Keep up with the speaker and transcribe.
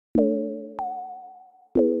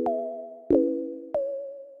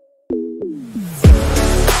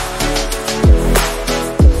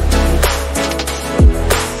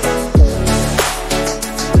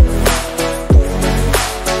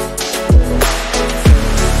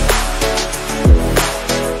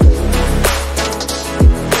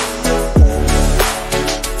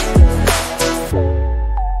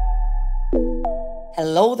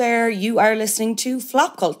You are listening to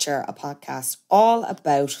Flop Culture, a podcast all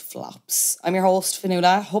about flops. I'm your host,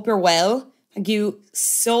 Fionnuala. Hope you're well. Thank you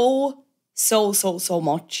so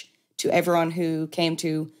much to everyone who came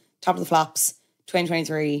to Top of the Flops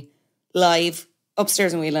 2023 live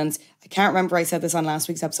upstairs in Whelan's. I can't remember I said this on last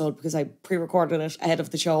week's episode because I pre-recorded it ahead of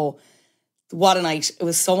the show. What a night. It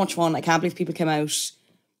was so much fun. I can't believe people came out.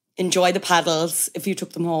 Enjoy the paddles. If you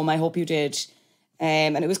took them home, I hope you did.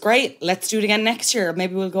 And it was great. Let's do it again next year.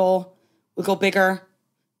 Maybe we'll go bigger.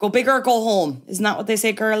 Go bigger or go home. Isn't that what they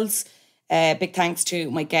say, girls? Big thanks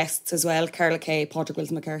to my guests as well, Carla Kay, Patrick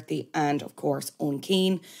Wilson McCarthy, and of course, Owen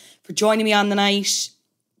Keane for joining me on the night.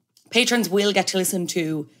 Patrons will get to listen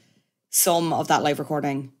to some of that live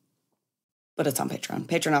recording, but it's on Patreon,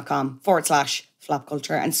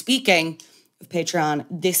 patreon.com/flopculture. And speaking of Patreon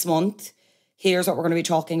this month, here's what we're going to be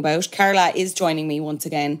talking about. Carla is joining me once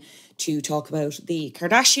again to talk about the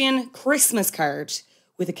Kardashian Christmas card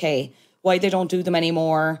with a K, why they don't do them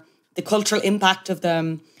anymore, the cultural impact of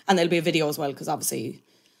them, and there'll be a video as well because obviously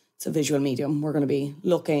it's a visual medium. We're going to be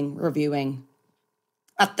reviewing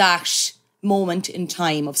at that moment in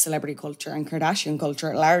time of celebrity culture and Kardashian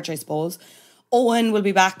culture at large, I suppose. Owen will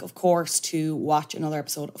be back, of course, to watch another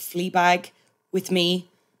episode of Fleabag with me.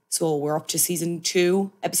 So we're up to season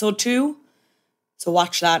 2, episode 2. So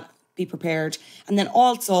watch that. Be prepared. And then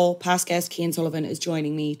also, past guest Cian Sullivan is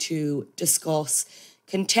joining me to discuss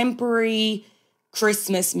contemporary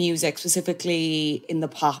Christmas music, specifically in the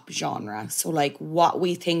pop genre. So like what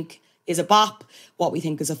we think is a bop, what we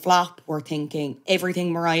think is a flop. We're thinking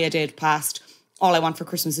everything Mariah did past All I Want for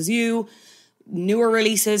Christmas Is You. Newer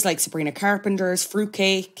releases like Sabrina Carpenter's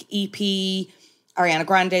Fruitcake EP, Ariana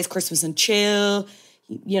Grande's Christmas and Chill,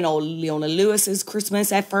 Leona Lewis's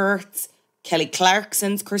Christmas efforts, Kelly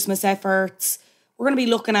Clarkson's Christmas efforts. We're going to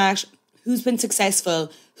be looking at who's been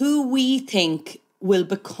successful, who we think will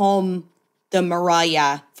become the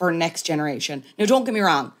Mariah for next generation. Now, don't get me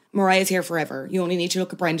wrong, Mariah's here forever. You only need to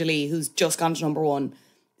look at Brenda Lee, who's just gone to #1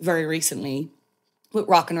 very recently with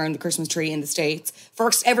Rockin' Around the Christmas Tree in the States.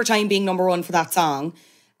 First ever time being #1 for that song,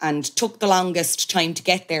 and took the longest time to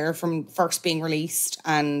get there from first being released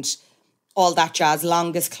and all that jazz,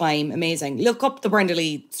 longest climb, amazing. Look up the Brenda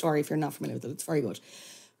Lee story if you're not familiar with it, it's very good.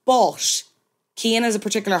 But Cian has a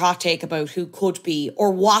particular hot take about who could be or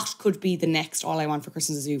what could be the next All I Want for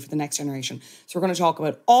Christmas Is You for the next generation. So we're going to talk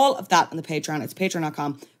about all of that on the Patreon. It's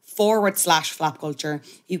patreon.com/flopculture.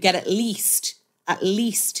 You get at least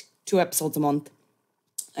 2 episodes a month.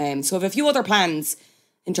 So I have a few other plans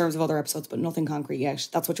in terms of other episodes, but nothing concrete yet.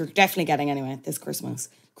 That's what you're definitely getting anyway this Christmas.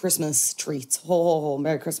 Christmas treats. Ho, ho, ho.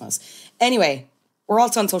 Merry Christmas. Anyway, we're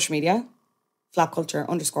also on social media,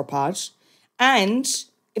 flopculture_pod. And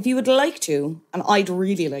if you would like to, and I'd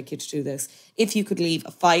really like you to do this, if you could leave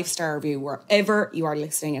a 5-star review wherever you are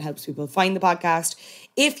listening, it helps people find the podcast.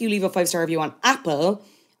 If you leave a 5-star review on Apple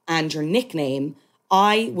and your nickname,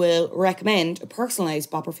 I will recommend a personalised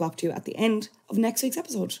bop or flop to you at the end of next week's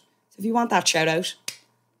episode. So if you want that shout out,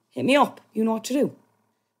 hit me up. You know what to do.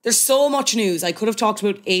 There's so much news. I could have talked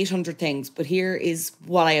about 800 things, but here is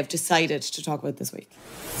what I have decided to talk about this week.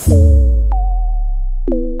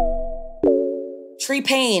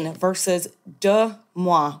 T-Pain versus De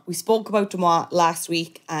Moi. We spoke about De Moi last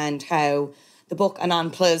week and how the book Anon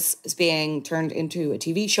Plus is being turned into a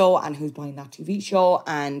TV show and who's buying that TV show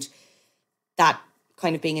and that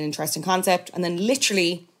kind of being an interesting concept. And then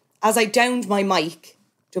literally, as I downed my mic,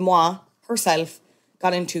 De Moi herself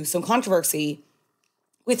got into some controversy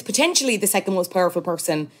with potentially the second most powerful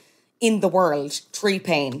person in the world,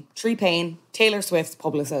 T-Pain. T-Pain, Taylor Swift's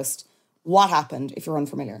publicist. What happened, if you're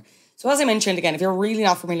unfamiliar? So as I mentioned again, if you're really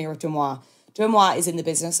not familiar with De Moi is in the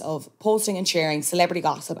business of posting and sharing celebrity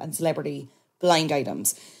gossip and celebrity blind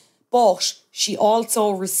items. But she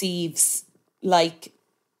also receives, fan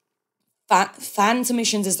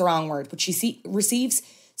submissions is the wrong word, but she receives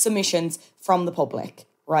submissions from the public,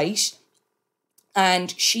 right?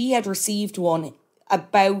 And she had received one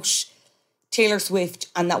about Taylor Swift,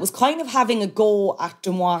 and that was kind of having a go at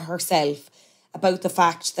De Moi herself about the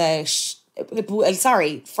fact that,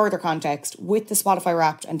 further context, with the Spotify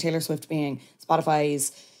Wrapped and Taylor Swift being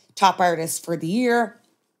Spotify's top artist for the year,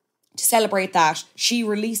 to celebrate that, she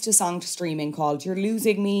released a song to streaming called You're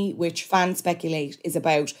Losing Me, which fans speculate is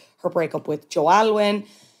about her breakup with Joe Alwyn.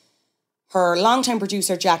 Her longtime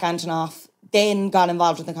producer, Jack Antonoff, then got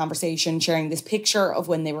involved in the conversation, sharing this picture of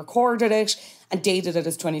when they recorded it and dated it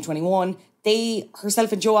as 2021.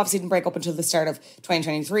 Herself and Joe obviously didn't break up until the start of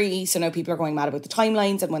 2023, so now people are going mad about the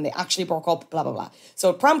timelines and when they actually broke up, blah, blah, blah. So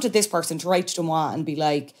it prompted this person to write to De Moi and be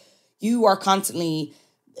like, you are constantly,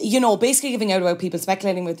 basically giving out about people,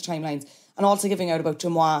 speculating about the timelines, and also giving out about De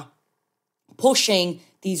Moi pushing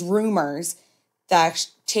these rumours that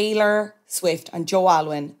Taylor Swift and Joe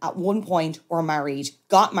Alwyn at one point were married,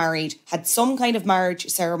 got married, had some kind of marriage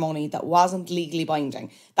ceremony that wasn't legally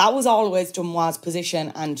binding. That was always Dumois'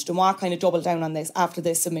 position, and Dumois kind of doubled down on this after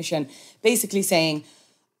this submission, basically saying,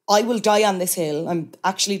 I will die on this hill. I'm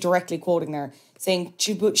actually directly quoting there, saying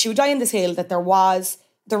she would die on this hill that there was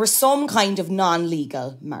some kind of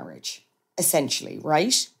non-legal marriage, essentially,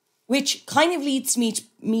 right? Which kind of leads me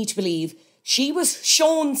to believe she was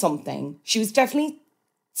shown something. She was definitely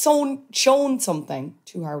shown something,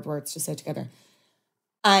 2 hard words to say together,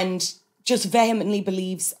 and just vehemently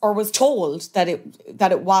believes or was told that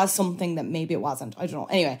it was something that maybe it wasn't. I don't know.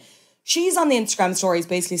 Anyway, she's on the Instagram stories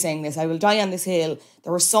basically saying this, I will die on this hill.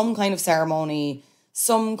 There was some kind of ceremony,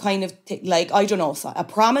 some kind of, I don't know, a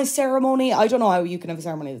promise ceremony. I don't know how you can have a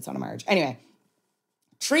ceremony that's not a marriage. Anyway,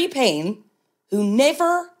 Tree Payne, who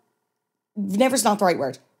never's not the right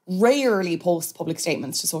word, rarely posts public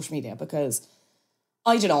statements to social media because,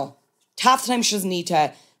 I don't know, half the time she doesn't need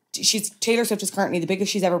to. Taylor Swift is currently the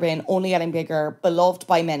biggest she's ever been, only getting bigger, beloved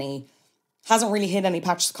by many, hasn't really hit any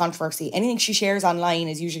patches of controversy. Anything she shares online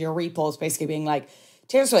is usually a repost, basically being like,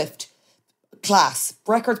 Taylor Swift, class,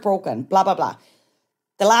 records broken, blah, blah, blah.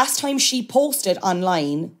 The last time she posted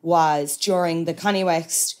online was during the Kanye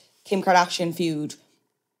West, Kim Kardashian feud,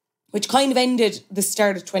 which kind of ended the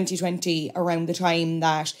start of 2020 around the time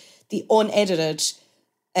that the unedited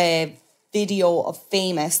video of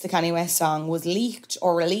Famous, the Kanye West song, was leaked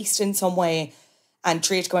or released in some way, and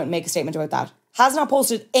Tree had to come out and make a statement about that. Has not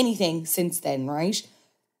posted anything since then, right?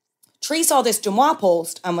 Tree saw this Dumois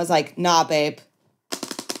post and was like, nah, babe,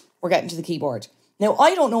 we're getting to the keyboard. Now,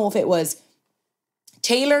 I don't know if it was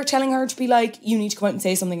Taylor telling her to be like, you need to come out and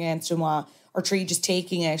say something against Dumois, or Tree just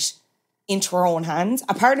taking it into her own hands.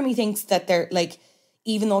 A part of me thinks that they're like,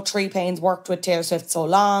 even though Tree Payne's worked with Taylor Swift so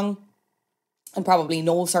long and probably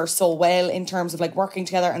knows her so well in terms of like working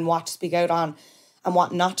together and what to speak out on and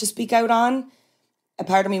what not to speak out on, a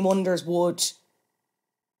part of me wonders,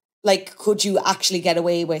 could you actually get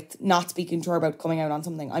away with not speaking to her about coming out on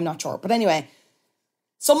something? I'm not sure. But anyway,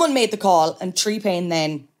 someone made the call, and Tree Payne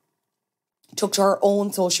then took to her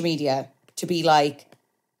own social media to be like,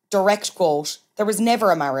 direct quote, there was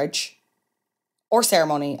never a marriage or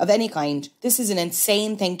ceremony of any kind. This is an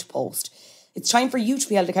insane thing to post. It's time for you to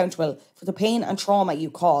be held accountable for the pain and trauma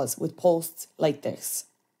you cause with posts like this.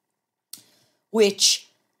 Which,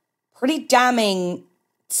 pretty damning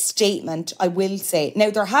statement, I will say. Now,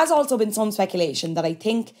 there has also been some speculation that I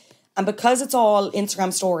think, and because it's all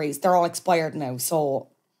Instagram stories, they're all expired now, so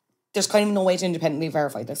there's kind of no way to independently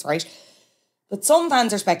verify this, right? But some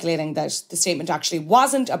fans are speculating that the statement actually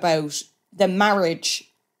wasn't about the marriage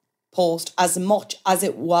post as much as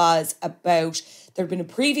it was about, there'd been a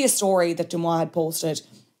previous story that Dumois had posted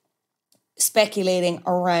speculating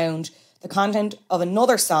around the content of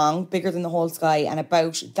another song, Bigger Than the Whole Sky, and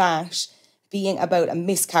about that being about a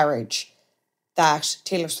miscarriage that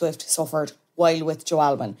Taylor Swift suffered while with Joe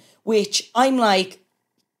Alwyn, which I'm like,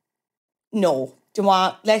 no,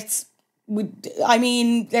 Dumois,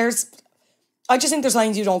 I just think there's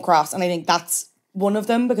lines you don't cross, and I think that's one of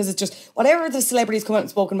them, because it's just, whatever the celebrities come out and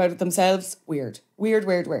spoken about it themselves, weird.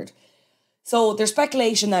 So there's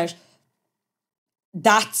speculation that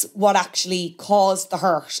that's what actually caused the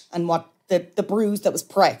hurt and what the bruise that was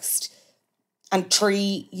pressed. And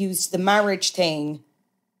Tree used the marriage thing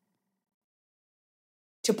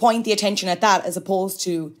to point the attention at that as opposed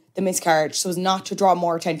to the miscarriage, so as not to draw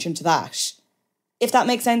more attention to that. If that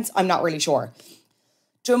makes sense, I'm not really sure.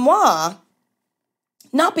 Dumois,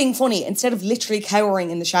 not being funny, instead of literally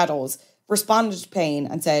cowering in the shadows, responded to Payne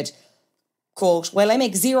and said, quote, well, I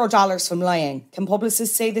make $0 from lying. Can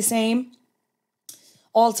publicists say the same?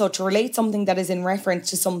 Also, to relate something that is in reference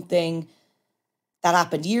to something that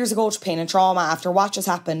happened years ago to pain and trauma after what just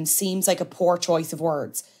happened seems like a poor choice of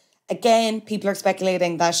words. Again, people are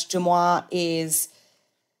speculating that Dumois is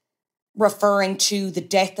referring to the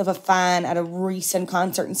death of a fan at a recent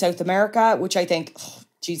concert in South America, which I think, oh,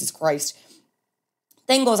 Jesus Christ.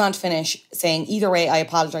 Then goes on to finish saying, either way, I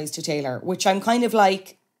apologise to Taylor, which I'm kind of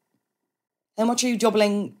like, how much are you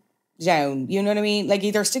doubling down? You know what I mean? Like,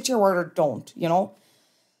 either stick to your word or don't, you know?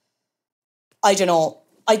 I don't know.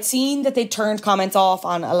 I'd seen that they turned comments off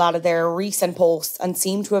on a lot of their recent posts and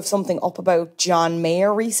seemed to have something up about John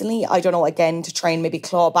Mayer recently. I don't know, again, to try and maybe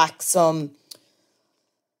claw back some,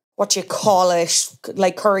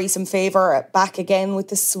 like curry some favour back again with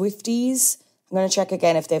the Swifties. I'm going to check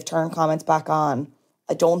again if they've turned comments back on.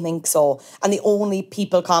 I don't think so. And the only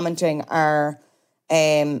people commenting are,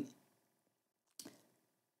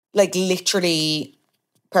 literally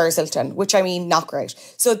Paris Hilton, which I mean, not great.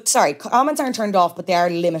 So, sorry, comments aren't turned off, but they are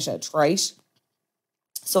limited, right?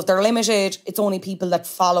 So if they're limited, it's only people that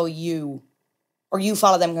follow you or you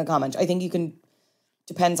follow them can comment. I think you can,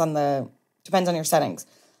 depends on your settings.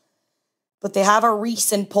 But they have a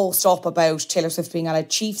recent post up about Taylor Swift being at a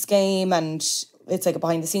Chiefs game and it's like a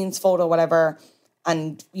behind the scenes photo, whatever.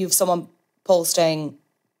 And you've someone commenting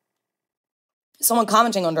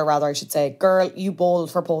under, rather, I should say, girl, you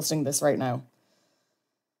bold for posting this right now.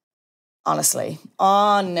 Honestly.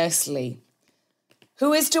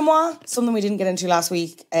 Who is Dumois? Something we didn't get into last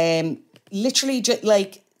week. Literally,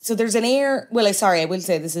 so there's an I will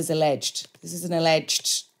say this is alleged. This is an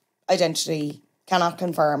alleged identity. Cannot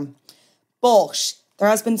confirm. But there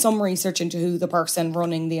has been some research into who the person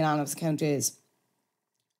running the anonymous account is.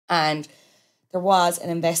 And there was an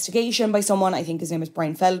investigation by someone, I think his name is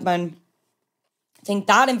Brian Feldman. I think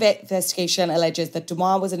that investigation alleges that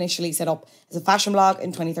Dumois was initially set up as a fashion blog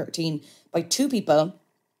in 2013 by two people,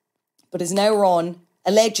 but is now run,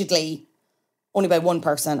 allegedly, only by one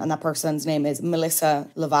person, and that person's name is Melissa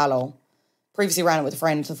Lavallo. Previously ran it with a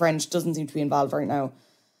friend. The friend doesn't seem to be involved right now.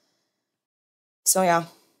 So yeah,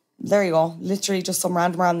 there you go. Literally just some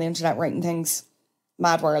random around the internet writing things.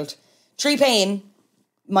 Mad world. Tree Payne.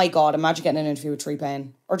 My God, imagine getting an interview with Tree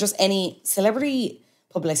Payne. Or just any celebrity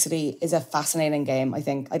publicity is a fascinating game, I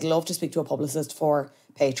think. I'd love to speak to a publicist for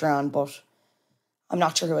Patreon, but I'm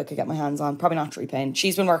not sure who I could get my hands on. Probably not Tree Payne.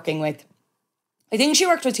 She's been working with, I think she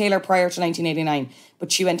worked with Taylor prior to 1989,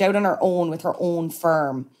 but she went out on her own with her own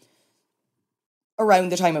firm around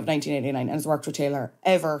the time of 1989 and has worked with Taylor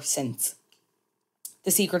ever since.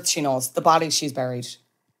 The secrets she knows, the bodies she's buried.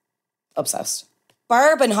 Obsessed.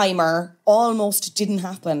 Barbenheimer almost didn't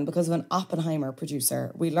happen because of an Oppenheimer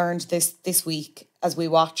producer. We learned this week as we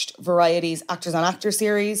watched Variety's Actors on Actors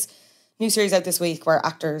series. New series out this week where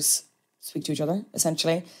actors speak to each other,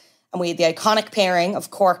 essentially. And we had the iconic pairing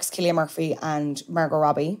of Cork's Cillian Murphy and Margot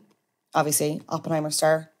Robbie. Obviously, Oppenheimer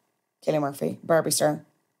star, Cillian Murphy, Barbie star,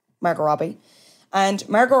 Margot Robbie. And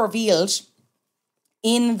Margot revealed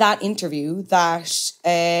in that interview that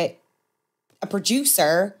a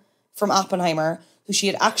producer from Oppenheimer, who she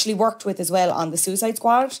had actually worked with as well on the Suicide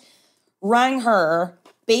Squad, rang her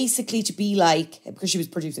basically to be like, because she was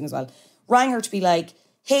producing as well, rang her to be like,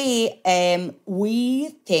 hey, we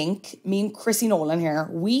think, me and Chrissy Nolan here,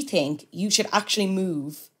 we think you should actually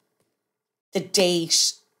move the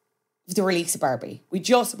date of the release of Barbie. We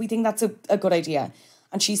think that's a good idea.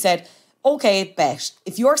 And she said, okay, bet,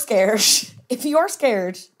 if you're scared,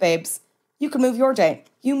 babes, you can move your date.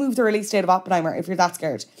 You move the release date of Oppenheimer if you're that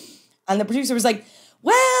scared. And the producer was like,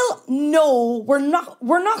 well, no, we're not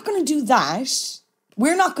going to do that.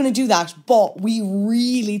 We're not going to do that, but we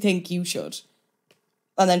really think you should.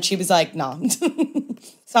 And then she was like, no,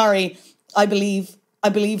 sorry, I believe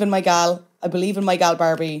in my gal. I believe in my gal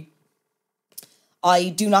Barbie. I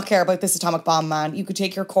do not care about this atomic bomb, man. You could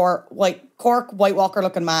take your Cork White Walker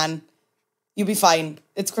looking man. You'll be fine.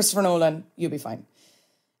 It's Christopher Nolan. You'll be fine.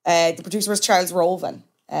 The producer was Charles Roven.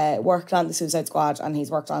 Worked on the Suicide Squad, and he's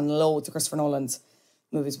worked on loads of Christopher Nolan's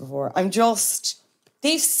movies before. I will say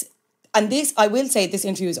this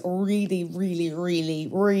interview is a really, really, really,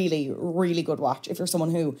 really, really good watch. If you're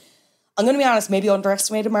someone who, I'm going to be honest, maybe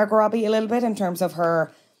underestimated Margot Robbie a little bit in terms of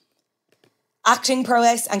her acting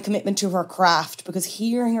prowess and commitment to her craft, because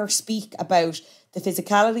hearing her speak about the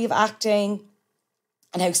physicality of acting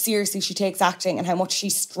and how seriously she takes acting and how much she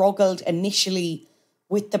struggled initially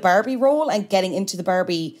with the Barbie role and getting into the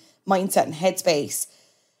Barbie mindset and headspace.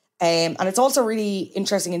 And it's also really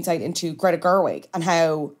interesting insight into Greta Gerwig and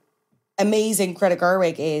how amazing Greta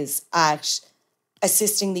Gerwig is at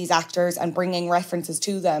assisting these actors and bringing references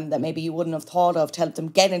to them that maybe you wouldn't have thought of to help them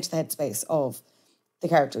get into the headspace of the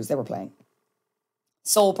characters they were playing.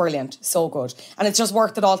 So brilliant, so good. And it's just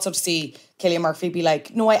worth it also to see Cillian Murphy be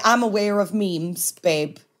like, no, I am aware of memes,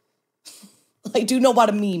 babe. I do know what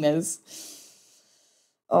a meme is.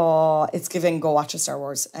 Oh, it's giving go watch a Star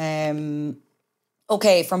Wars.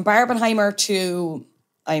 Okay, from Barbenheimer to,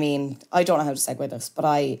 I mean, I don't know how to segue this, but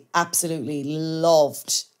I absolutely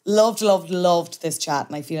loved this chat,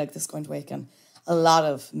 and I feel like this is going to awaken a lot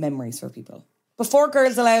of memories for people. Before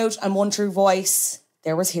Girls Aloud and One True Voice,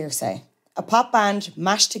 there was Hearsay, a pop band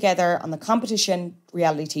mashed together on the competition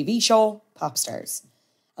reality TV show Pop Stars.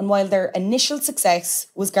 And while their initial success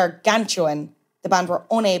was gargantuan, the band were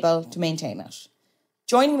unable to maintain it.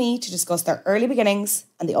 Joining me to discuss their early beginnings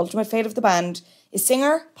and the ultimate fate of the band is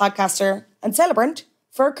singer, podcaster and celebrant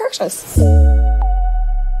Feargh Curtis.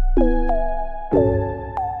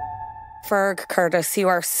 Feargh Curtis, you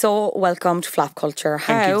are so welcome to Flap Culture.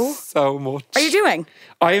 Thank you so much. Are you doing?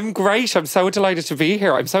 I am great. I'm so delighted to be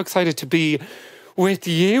here. I'm so excited to be with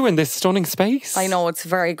you in this stunning space. I know, it's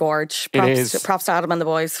very gorge. Props to Adam and the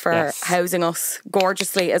boys for housing us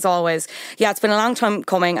gorgeously as always. Yeah, it's been a long time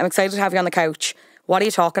coming. I'm excited to have you on the couch. What are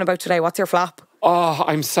you talking about today? What's your flap? Oh,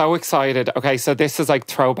 I'm so excited. Okay, so this is like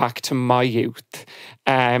throwback to my youth.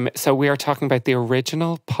 So we are talking about the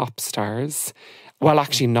original pop stars. Well,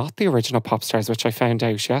 actually not the original pop stars, which I found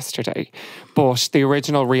out yesterday, but the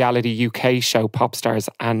original reality UK show Pop Stars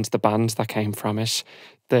and the band that came from it,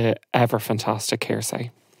 the ever fantastic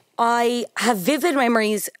Hearsay. I have vivid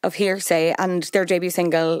memories of Hearsay and their debut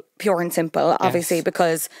single, Pure and Simple, obviously,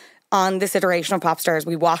 because on this iteration of Pop Stars,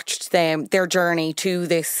 we watched their journey to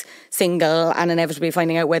this single and inevitably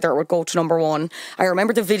finding out whether it would go to number one. I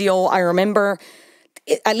remember the video. I remember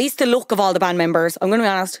at least the look of all the band members. I'm going to be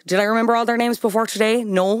honest, did I remember all their names before today?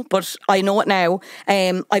 No, but I know it now.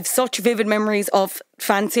 I've such vivid memories of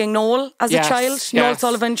fancying Noel as a child. Yes. Noel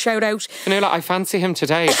Sullivan, shout out. Fionnuala, I fancy him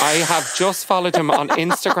today. I have just followed him on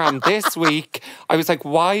Instagram this week. I was like,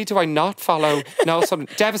 why do I not follow Noel Sullivan?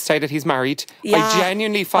 Devastated, he's married. Yeah, I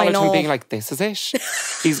genuinely followed him being like, this is it.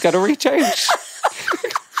 He's got to reach out.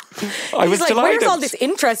 I was delighted. Where's all this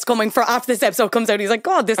interest coming from after this episode comes out? He's like,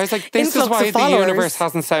 God, this I was like, this is why the universe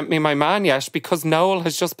hasn't sent me my man yet, because Noel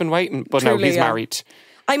has just been waiting. But truly, no, he's married.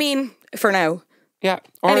 I mean, for now. Yeah.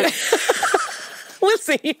 Or anyway. We'll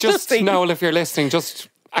see. Just Noel, if you're listening, just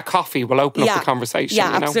a coffee will open up the conversation.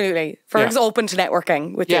 Yeah, absolutely. Ferg's open to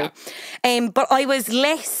networking with you. But I was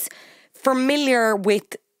less familiar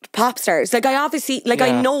with Pop Stars. Like, I obviously,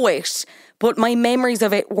 I know it, but my memories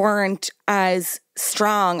of it weren't as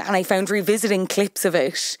strong, and I found revisiting clips of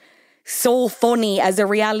it so funny as a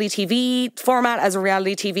reality TV format, as a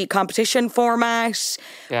reality TV competition format.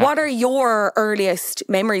 Yeah. What are your earliest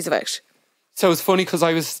memories of it? So it's funny because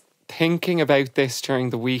I was thinking about this during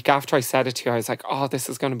the week. After I said it to you, I was like, oh, this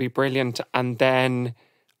is going to be brilliant. And then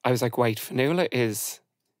I was like, wait, Fionnuala is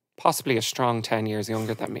possibly a strong 10 years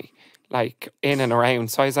younger than me, like in and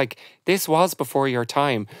around. So I was like, this was before your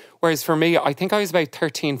time. Whereas for me, I think I was about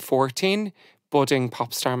 13, 14, budding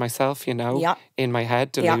pop star myself, you know, in my head,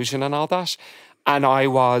 delusion and all that. And I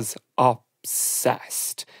was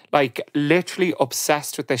obsessed, like literally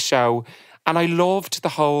obsessed with this show. And I loved the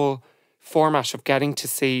whole format of getting to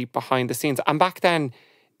see behind the scenes. And back then,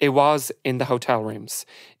 it was in the hotel rooms.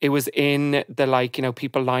 It was in the, like, you know,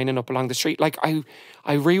 people lining up along the street. Like, I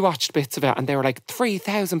rewatched bits of it and they were like,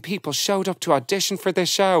 3,000 people showed up to audition for this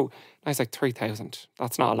show. And I was like, 3,000?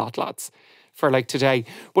 That's not a lot, lads, for like today.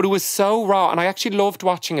 But it was so raw. And I actually loved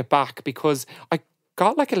watching it back because I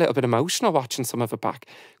got like a little bit emotional watching some of it back.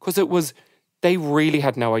 Because it was, they really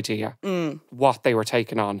had no idea what they were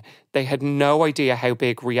taking on. They had no idea how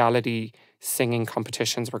big reality singing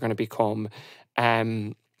competitions were going to become.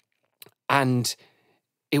 And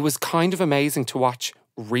it was kind of amazing to watch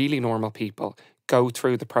really normal people go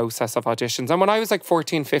through the process of auditions. And when I was like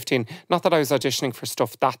 14, 15, not that I was auditioning for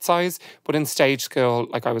stuff that size, but in stage school,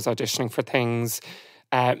 like I was auditioning for things,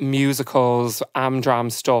 musicals,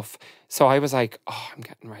 Amdram stuff. So I was like, oh, I'm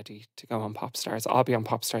getting ready to go on Pop Stars. I'll be on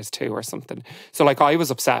Pop Stars too or something. So like I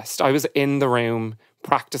was obsessed. I was in the room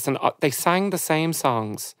practicing. They sang the same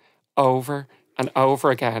songs over and over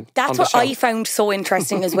again. That's what I found so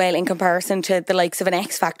interesting as well in comparison to the likes of an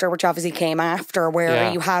X Factor, which obviously came after,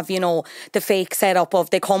 where you have, you know, the fake setup of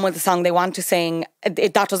they come with a song they want to sing,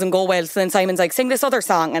 that doesn't go well, so then Simon's like, sing this other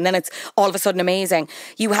song, and then it's all of a sudden amazing.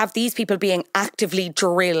 You have these people being actively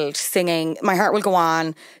drilled, singing My Heart Will Go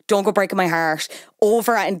On, Don't Go Breaking My Heart,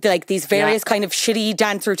 over and like these various kind of shitty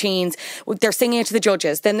dance routines. They're singing it to the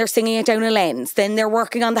judges, then they're singing it down a lens, then they're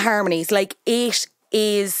working on the harmonies. Like, it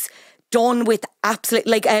is done with absolute,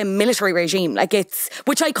 like a military regime. Like, it's,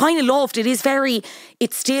 which I kind of loved. It is very,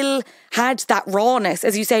 it still had that rawness.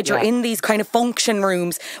 As you said, you're in these kind of function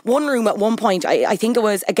rooms. One room at one point, I think it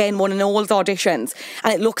was, again, one of Noel's auditions,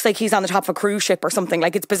 and it looks like he's on the top of a cruise ship or something.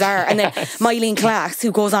 Like, it's bizarre. And then Mylene Class,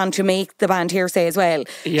 who goes on to make the band Hearsay as well,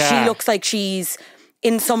 she looks like she's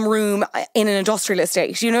in some room in an industrial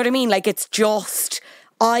estate. You know what I mean? Like, it's just,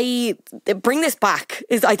 I bring this back.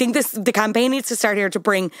 I think the campaign needs to start here to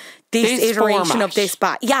bring this iteration format of this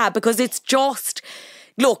back. Yeah, because it's just,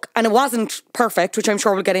 look, and it wasn't perfect, which I'm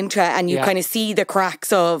sure we'll get into, and you kind of see the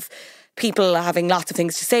cracks of people having lots of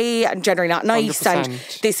things to say and generally not nice. 100%. And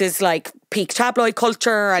this is like peak tabloid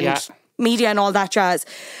culture and media and all that jazz.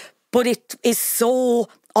 But it is so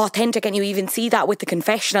authentic, and you even see that with the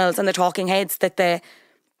confessionals and the talking heads that the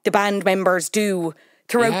band members do.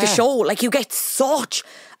 throughout the show. Like, you get such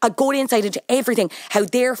a good insight into everything, how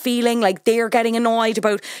they're feeling, like they're getting annoyed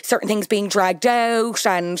about certain things being dragged out,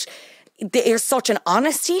 and there's such an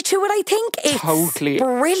honesty to it, I think. It's totally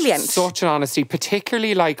brilliant. Such an honesty,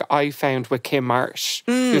 particularly like I found with Kim Marsh,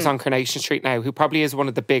 who's on Coronation Street now, who probably is one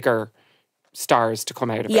of the bigger stars to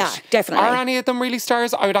come out of it. Yeah, definitely. Are any of them really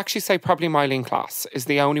stars? I would actually say probably Mylene Klass is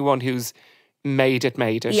the only one who's made it,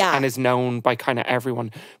 and is known by kind of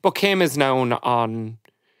everyone. But Kim is known on,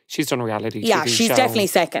 she's done reality Yeah, TV she's show. definitely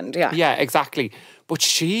second, yeah. Yeah, exactly. But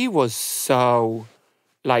she was so,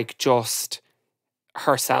 like, just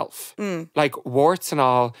herself. Like, warts and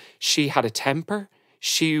all, she had a temper.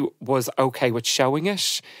 She was okay with showing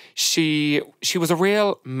it. She was a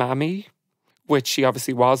real mammy, which she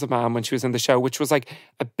obviously was a mam when she was in the show, which was like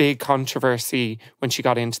a big controversy when she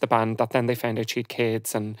got into the band, that then they found out she had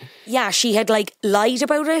kids. And yeah, she had like lied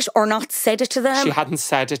about it or not said it to them. she hadn't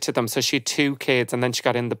said it to them. So she had 2 kids, and then she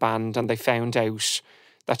got in the band and they found out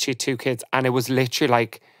that she had 2 kids. And it was literally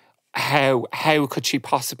like, how could she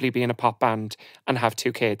possibly be in a pop band and have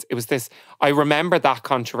 2 kids? It was this, I remember that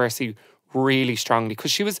controversy really strongly,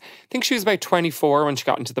 because I think she was about 24 when she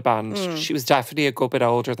got into the band. She was definitely a good bit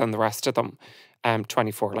older than the rest of them.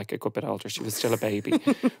 24, like a good bit older. She was still a baby.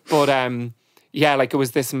 But yeah, like it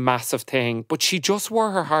was this massive thing. But she just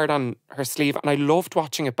wore her heart on her sleeve, and I loved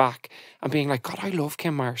watching it back and being like, God, I love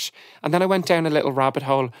Kim Marsh. And then I went down a little rabbit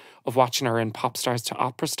hole of watching her in Pop Stars to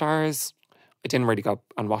Opera Stars. I didn't really go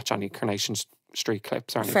and watch any Coronation Street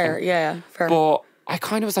clips or anything. Fair, yeah, fair. But I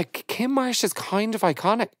kind of was like, Kim Marsh is kind of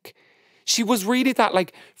iconic. She was really that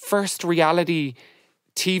like first reality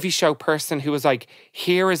TV show person who was like,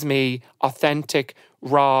 here is me, authentic,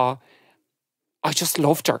 raw. I just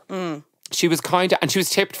loved her. She was and she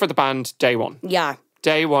was tipped for the band day one. Yeah.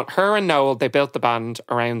 Day one. Her and Noel, they built the band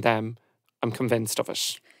around them. I'm convinced of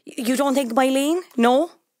it. You don't think Mylene?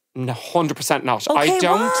 No? No, 100% not. Okay, I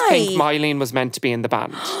don't why? think Mylene was meant to be in the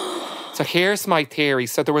band. So here's my theory.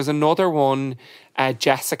 So there was another one,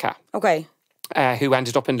 Jessica. Okay. Who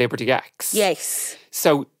ended up in Liberty X. Yes.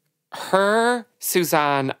 So her,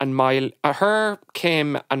 Suzanne and her,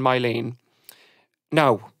 Kim and Mylene.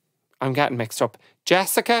 No, I'm getting mixed up.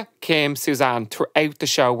 Jessica, Kim, Suzanne, throughout the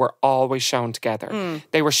show were always shown together.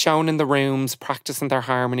 They were shown in the rooms, practicing their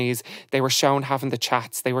harmonies. They were shown having the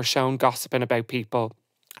chats. They were shown gossiping about people.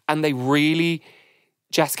 And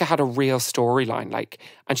Jessica had a real storyline, like,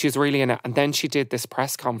 and she was really in it. And then she did this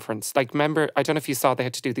press conference. Like, remember, I don't know if you saw, they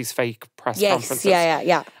had to do these fake press conferences.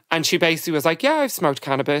 Yeah. And she basically was like, yeah, I've smoked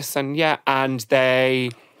cannabis. And they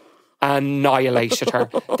annihilated her.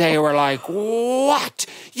 They were like, what?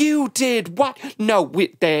 You did what? No,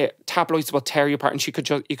 the tabloids will tear you apart. And you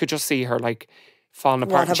could just see her like falling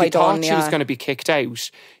apart. What have she I done? thought she was going to be kicked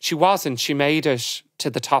out. She wasn't. She made it to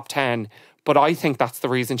the top 10. But I think that's the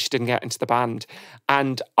reason she didn't get into the band.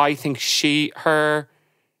 And I think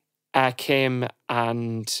Kim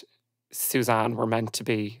and Suzanne were meant to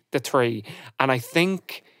be the 3. And I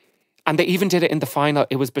think, and they even did it in the final,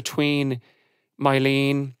 it was between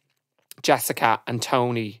Mylene, Jessica and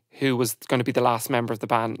Tony, who was going to be the last member of the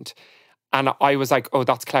band. And I was like, oh,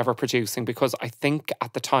 that's clever producing, because I think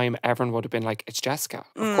at the time everyone would have been like, it's Jessica.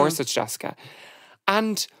 Of course it's Jessica.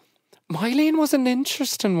 And Mylene was an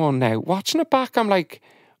interesting one now. Watching it back, I'm like,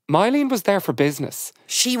 Mylene was there for business.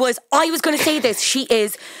 She was, I was going to say this, she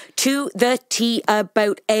is to the T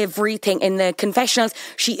about everything in the confessionals.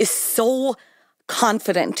 She is so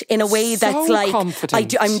confident in a way that's like, I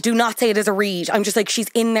do not say it as a read. I'm just like, she's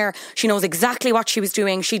in there. She knows exactly what she was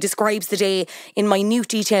doing. She describes the day in minute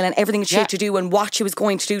detail and everything she had to do and what she was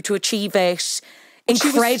going to do to achieve it.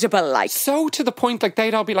 Incredible, like. So to the point, like,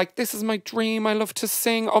 they'd all be like, this is my dream, I love to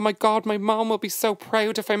sing, oh my God, my mom will be so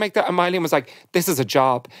proud if I make that. And Mylene was like, this is a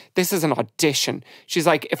job, this is an audition. She's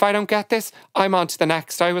like, if I don't get this, I'm on to the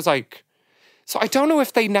next. I was like, so I don't know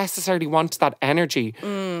if they necessarily want that energy,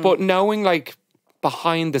 but knowing like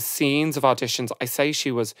behind the scenes of auditions, I say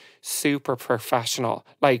she was super professional,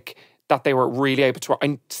 like that they were really able to,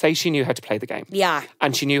 and say she knew how to play the game. Yeah.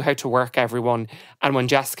 And she knew how to work everyone. And when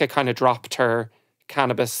Jessica kind of dropped her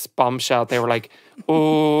cannabis bombshell, they were like,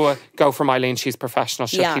 oh, go for Mylene, she's professional,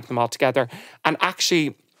 she'll keep them all together. And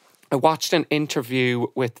actually, I watched an interview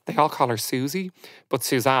with, they all call her Susie, but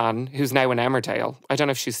Suzanne, who's now in Emmerdale. I don't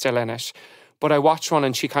know if she's still in it, but I watched one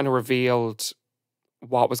and she kind of revealed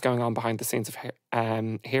what was going on behind the scenes of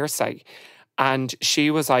Hearsay. And she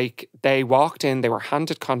was like, they walked in, they were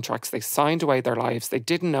handed contracts, they signed away their lives, they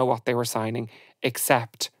didn't know what they were signing,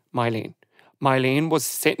 except Mylene. Mylene was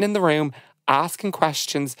sitting in the room asking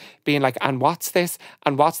questions, being like, and what's this?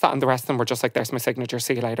 And what's that? And the rest of them were just like, there's my signature,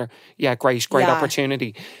 see you later. Yeah, great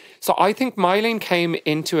opportunity. So I think Mylene came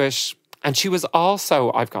into it, and she was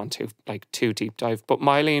also, I've gone too deep dive, but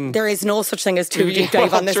Mylene... There is no such thing as too deep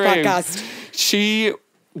dive on this podcast. She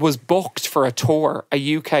was booked for a tour,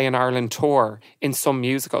 a UK and Ireland tour in some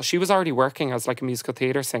musical. She was already working as like a musical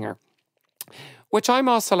theatre singer, which I'm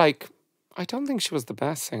also like, I don't think she was the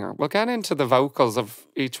best singer. We'll get into the vocals of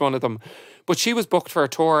each one of them. But she was booked for a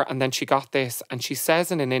tour, and then she got this, and she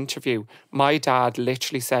says in an interview, my dad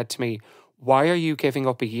literally said to me, why are you giving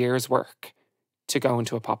up a year's work to go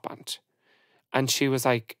into a pop band? And she was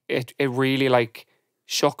like, it really like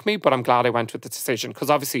shook me, but I'm glad I went with the decision, because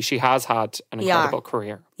obviously she has had an incredible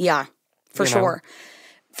career. Yeah, for sure.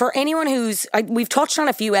 For anyone we've touched on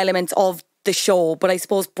a few elements of the show, but I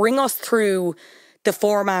suppose bring us through the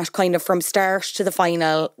format kind of from start to the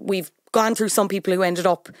final. We've gone through some people who ended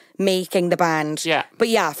up making the band. Yeah. But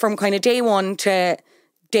yeah, from kind of day one to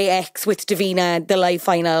day X with Davina, the live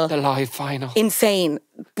final. The live final. Insane.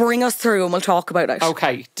 Bring us through and we'll talk about it.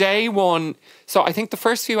 Okay, day one. So I think the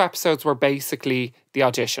first few episodes were basically the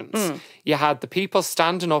auditions. You had the people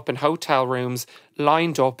standing up in hotel rooms,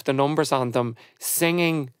 lined up, the numbers on them,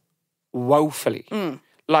 singing woefully.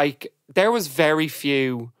 Like, there was very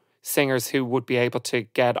few singers who would be able to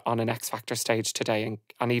get on an X Factor stage today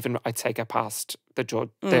and even, I'd say, get past the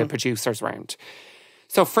producers round.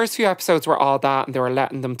 So first few episodes were all that, and they were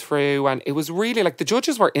letting them through, and it was really like the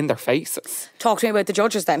judges were in their faces. Talk to me about the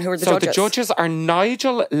judges then. Who are the judges? So the judges are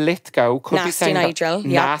Nigel Lithgow. Nasty Nigel.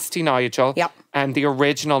 Nasty Nigel. Yep. And the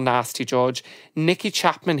original nasty judge. Nikki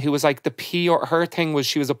Chapman, who was like the PR, her thing was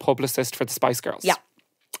she was a publicist for the Spice Girls. Yeah.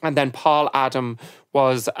 And then Paul Adam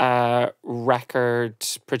was a record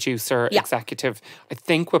producer, executive, I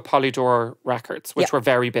think with Polydor Records, which were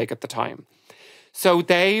very big at the time. So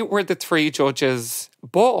they were the three judges,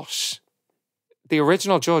 but the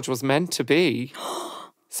original judge was meant to be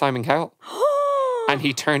Simon Cowell. And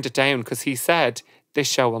he turned it down because he said, this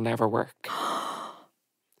show will never work.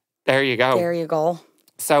 There you go. There you go.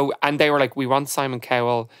 So, and they were like, we want Simon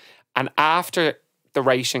Cowell. And after the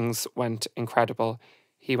ratings went incredible,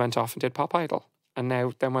 he went off and did Pop Idol. And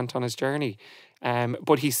now then went on his journey.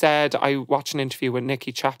 But he said, I watched an interview with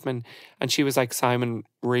Nikki Chapman, and she was like, Simon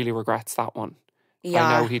really regrets that one. Yeah.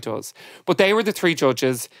 I know he does. But they were the three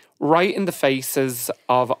judges, right in the faces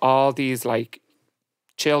of all these like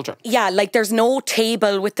children. Yeah, like there's no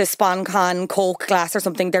table with the SponCon Coke glass or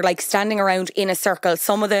something. They're like standing around in a circle.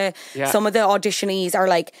 Some of the auditionees are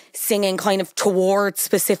like singing kind of towards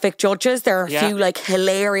specific judges. There are a few like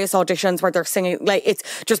hilarious auditions where they're singing, like it's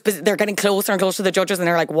just, they're getting closer and closer to the judges, and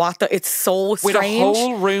they're like, what the, it's so strange. With a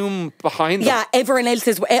whole room behind them. Yeah, everyone else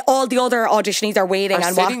is, all the other auditionees are waiting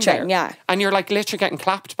and watching. There. Yeah. And you're like literally getting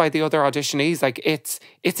clapped by the other auditionees. Like it's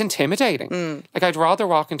intimidating. Like I'd rather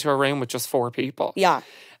walk into a room with just 4 people. Yeah.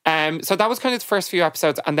 So that was kind of the first few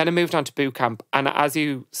episodes, and then it moved on to boot camp. And as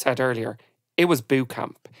you said earlier, it was boot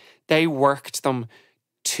camp. They worked them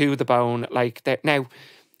to the bone. Like now,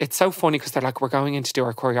 it's so funny because they're like, we're going in to do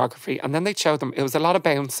our choreography, and then they showed them. It was a lot of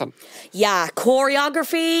bouncing. Yeah,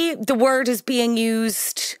 choreography. The word is being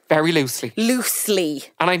used very loosely.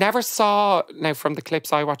 And I never saw, now from the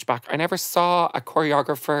clips I watched back, I never saw a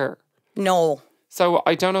choreographer. No. So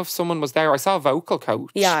I don't know if someone was there. I saw a vocal coach.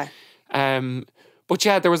 Yeah. But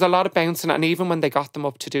yeah, there was a lot of bouncing, and even when they got them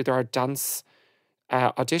up to do their dance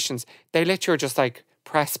auditions, they literally were just like,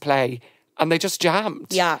 press play, and they just jammed.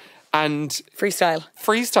 Yeah. And freestyle.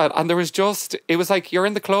 And there was just, it was like, you're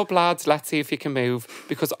in the club, lads, let's see if you can move,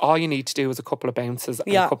 because all you need to do is a couple of bounces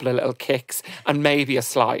and a couple of little kicks and maybe a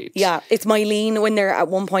slide. Yeah, it's Mylene when they're at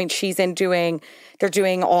one point, they're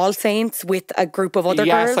doing All Saints with a group of other girls.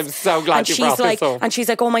 Yes, I'm so glad you brought this up. And she's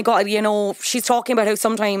like, oh my God, she's talking about how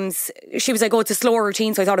sometimes, she was like, oh, it's a slower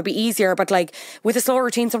routine, so I thought it'd be easier. But like, with a slower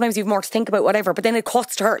routine, sometimes you've more to think about, whatever. But then it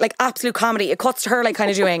cuts to her, like absolute comedy. It cuts to her like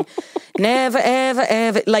kind of doing, never, ever,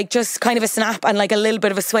 ever, like just kind of a snap and like a little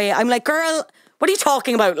bit of a sway. I'm like, girl, what are you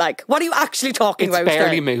talking about? Like, what are you actually talking about? It's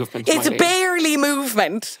barely movement. It's barely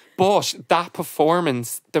movement. But that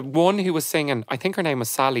performance, the one who was singing, I think her name was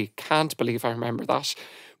Sally, can't believe I remember that.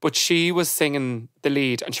 But she was singing the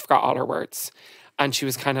lead and she forgot all her words. And she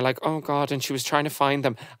was kind of like, oh God, and she was trying to find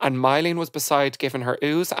them. And Mylene was beside giving her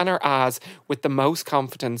oohs and her ahs with the most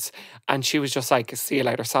confidence. And she was just like, see you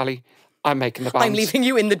later, Sally. I'm making the band. I'm leaving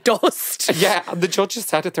you in the dust. Yeah, and the judges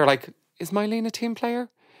said it. They're like, is Mylene a team player?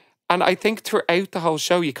 And I think throughout the whole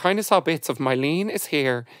show, you kind of saw bits of Mylene is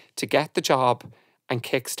here to get the job and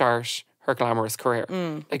kickstart her glamorous career.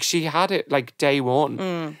 Like she had it like day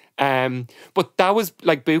one. But that was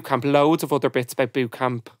like boot camp. Loads of other bits about boot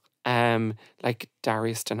camp like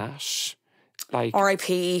Darius Dinesh. Like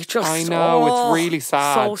R.I.P. Just, I know, it's really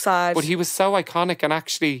sad. So sad. But he was so iconic, and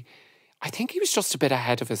actually, I think he was just a bit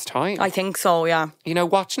ahead of his time. I think so, yeah. You know,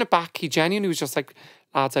 watching it back, he genuinely was just like,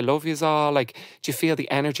 lads, I love yous all. Like, do you feel the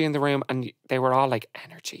energy in the room? And they were all like,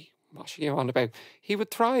 energy. What are you on about? He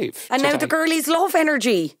would thrive. And today. now the girlies love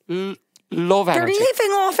energy. Love They're energy.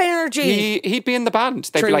 living off energy. He'd be in the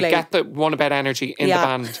band. They'd be like, get the one about energy in the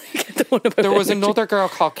band. There was another girl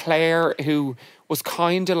called Claire who was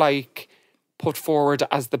kind of like put forward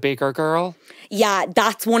as the bigger girl. Yeah,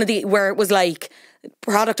 that's one of the, where it was like,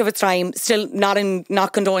 product of its time, still not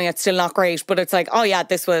condoning it, still not great, but it's like, oh yeah,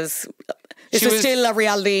 this was still a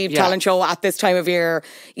reality talent show at this time of year.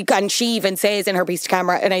 And she even says in her piece to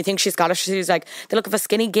camera, and I think she's Scottish, she's like, they look for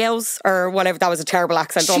skinny girls or whatever. That was a terrible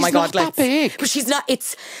accent. She's oh my God. Not that big. But she's not,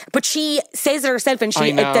 but she says it herself, and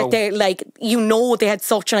that they're like, they had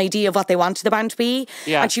such an idea of what they wanted the band to be.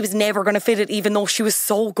 Yeah. And she was never going to fit it, even though she was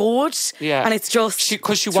so good. Yeah. And it's just,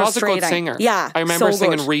 because she was a good singer. Yeah. I remember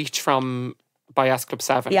singing good. Reach by S Club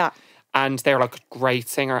 7. Yeah. And they were like, a great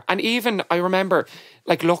singer. And even, I remember,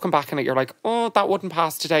 like, looking back on it, you're like, oh, that wouldn't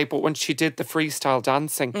pass today. But when she did the freestyle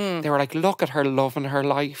dancing, they were like, look at her loving her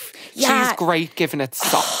life. Yeah. She's great giving it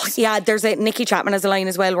socks. Yeah, there's Nikki Chapman has a line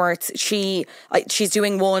as well where it's she's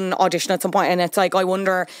doing one audition at some point, and it's like, I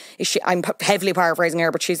wonder, I'm heavily paraphrasing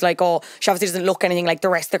her, but she's like, oh, she obviously doesn't look anything like the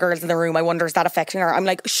rest of the girls in the room. I wonder, is that affecting her? I'm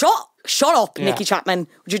like, shut up, Nikki Chapman.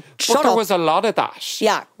 Would you shut up? But there was a lot of that.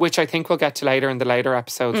 Yeah. Which I think we'll get to later in the later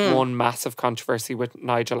episodes. One massive controversy with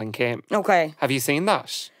Nigel and Kim. Okay. Have you seen that?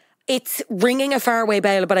 It's ringing a faraway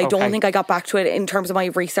bell, but I don't think I got back to it in terms of my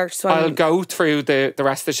research. So I'll go through the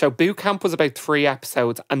rest of the show. Boot Camp was about 3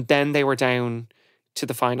 episodes, and then they were down to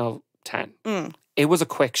the final 10. It was a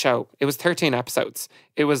quick show. It was 13 episodes.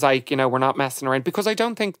 It was like, we're not messing around, because I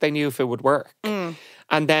don't think they knew if it would work.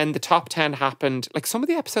 And then the top 10 happened. Like, some of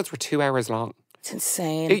the episodes were 2 hours long. It's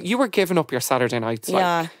insane. You were giving up your Saturday nights,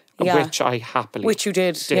 which I happily Which you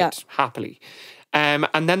did happily. And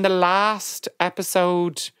then the last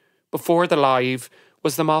episode before the live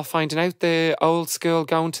was them all finding out the old school,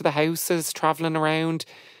 going to the houses, travelling around,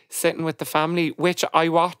 sitting with the family, which I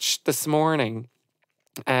watched this morning.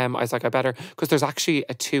 I was like, I better, because there's actually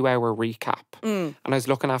a 2-hour recap. And I was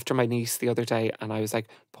looking after my niece the other day, and I was like,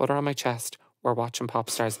 put her on my chest. We're watching Pop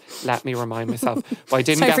Stars. Let me remind myself. But I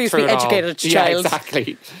didn't get through it all. Educated child. Yeah,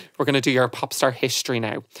 exactly. We're going to do your pop star history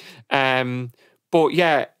now. But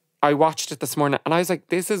yeah, I watched it this morning, and I was like,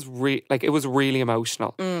 this is it was really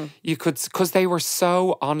emotional. You could, because they were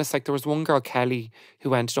so honest. Like, there was one girl, Kelly,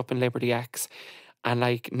 who ended up in Liberty X, and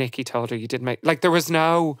like Nikki told her, you didn't make, like, there was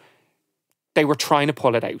no, they were trying to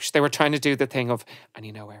pull it out. They were trying to do the thing of, and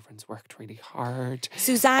everyone's worked really hard.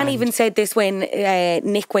 Suzanne even said this when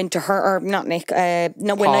Nick went to her, or not Nick, when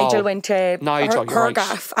Nigel went to her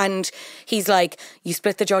gaff, and he's like, you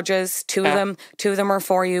split the judges, two of them were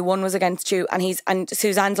for you, one was against you, and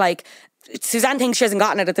Suzanne's like, Suzanne thinks she hasn't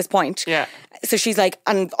gotten it at this point. Yeah. So she's like,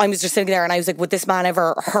 and I was just sitting there and I was like, would this man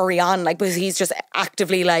ever hurry on? Like, because he's just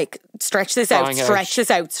actively like, stretch this out,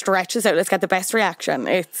 let's get the best reaction.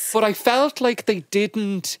 But I felt like they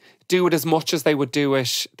didn't do it as much as they would do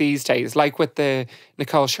it these days, like with the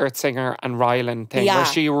Nicole Scherzinger and Ryland thing, where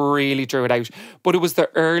she really drew it out. But it was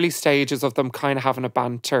the early stages of them kind of having a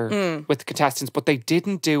banter with the contestants, but they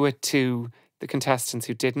didn't do it to the contestants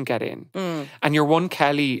who didn't get in. And your one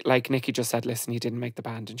Kelly, like Nikki just said, listen, you didn't make the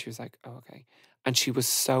band. And she was like, oh, okay. And she was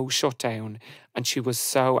so shut down. And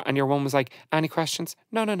and your one was like, any questions?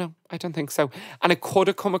 No, I don't think so. And it could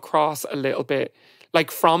have come across a little bit,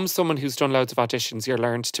 like, from someone who's done loads of auditions, you're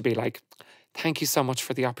learned to be like, thank you so much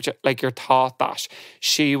for the opportunity. Like, you're taught that.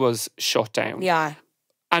 She was shut down. Yeah.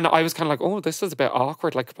 And I was kind of like, oh, this is a bit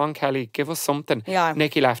awkward. Like, come on, Kelly, give us something. Yeah.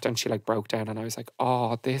 Nikki left and she like broke down. And I was like,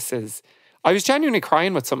 oh, I was genuinely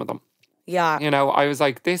crying with some of them. Yeah. I was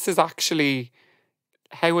like, this is actually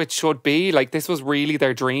how it should be. Like, this was really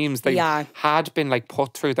their dreams. They had been like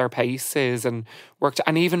put through their paces and worked.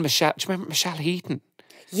 And even Michelle, do you remember Michelle Heaton?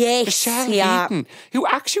 Yes. Michelle Heaton, who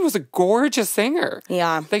actually was a gorgeous singer.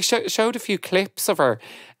 Yeah. They showed a few clips of her.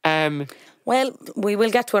 Well, we will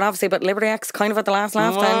get to it obviously, but Liberty X kind of at the last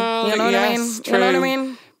laugh then. You know what I mean? True. You know what I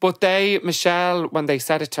mean? But Michelle, when they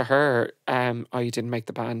said it to her, oh, you didn't make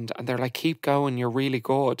the band. And they're like, keep going, you're really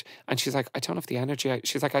good. And she's like, I don't have the energy.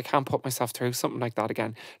 She's like, I can't put myself through something like that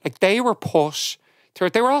again. Like, they were put through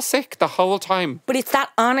it. They were all sick the whole time. But it's that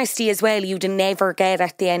honesty as well you'd never get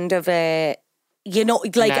at the end of a, like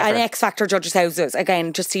never. An X Factor judges' houses,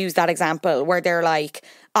 again, just to use that example, where they're like,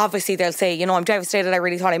 obviously they'll say, I'm devastated, I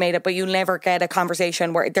really thought I made it, but you'll never get a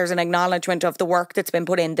conversation where there's an acknowledgement of the work that's been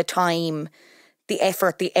put in, the time, the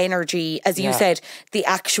effort, the energy, as you said, the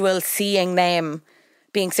actual seeing them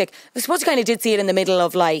being sick. I suppose you kind of did see it in the middle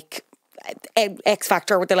of like X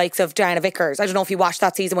Factor with the likes of Diana Vickers. I don't know if you watched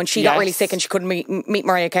that season when she got really sick and she couldn't meet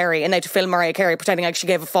Mariah Carey, and they had to film Mariah Carey pretending like she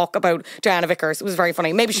gave a fuck about Diana Vickers. It was very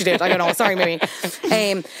funny. Maybe she did. I don't know. Sorry, maybe.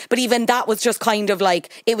 But even that was just kind of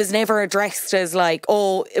like, it was never addressed as like,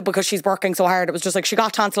 oh, because she's working so hard. It was just like, she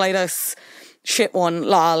got tonsillitis, shit one,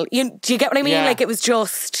 lol. Do you get what I mean? Yeah. Like, it was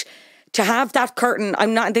just to have that curtain.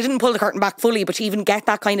 They didn't pull the curtain back fully, but to even get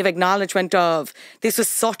that kind of acknowledgement of this was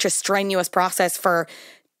such a strenuous process for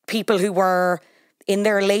people who were in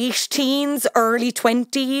their late teens, early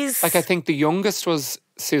 20s. Like, I think the youngest was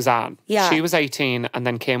Suzanne. Yeah. She was 18 and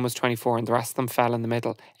then Kim was 24 and the rest of them fell in the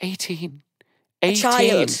middle. 18. A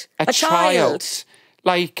child. A child.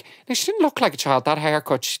 Like, she didn't look like a child. That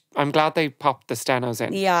haircut, I'm glad they popped the stenos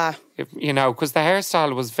in. Yeah. You know, because the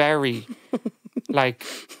hairstyle was very, like,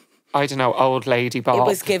 I don't know, old lady bob. It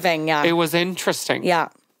was giving, yeah. It was interesting. Yeah.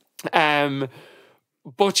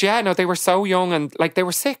 But yeah, no, they were so young and like they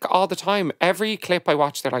were sick all the time. Every clip I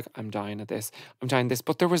watched, they're like, I'm dying of this, I'm dying of this.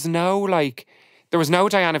 But there was no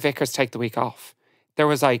Diana Vickers take the week off. There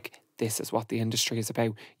was like, this is what the industry is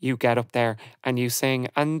about. You get up there and you sing.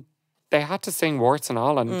 And they had to sing warts and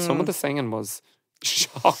all. And some of the singing was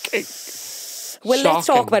shocking. Well, let's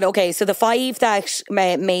talk about, okay, so the 5 that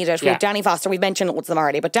made it with Danny Foster, we've mentioned loads of them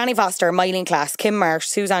already, but Danny Foster, Mylene Class, Kim Marsh,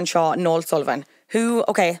 Suzanne Shaw, Noel Sullivan. Who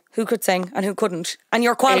could sing and who couldn't? And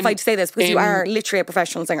you're qualified to say this because you are literally a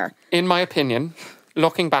professional singer. In my opinion,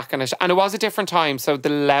 looking back on it, and it was a different time, so the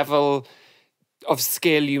level of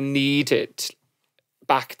skill you needed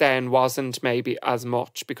back then wasn't maybe as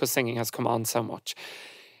much because singing has come on so much.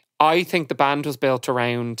 I think the band was built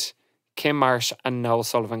around Kim Marsh and Noel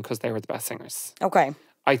Sullivan because they were the best singers. Okay.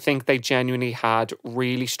 I think they genuinely had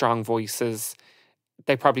really strong voices.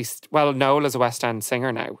 They probably, Noel is a West End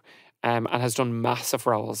singer now. And has done massive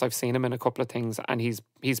roles. I've seen him in a couple of things and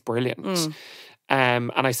he's brilliant.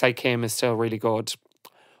 And I say Kim is still really good.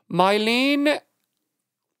 Mylene,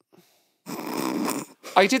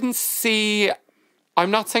 I didn't see, I'm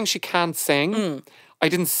not saying she can't sing. I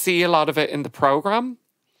didn't see a lot of it in the programme.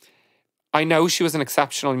 I know she was an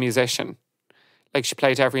exceptional musician. Like, she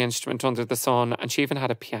played every instrument under the sun and she even had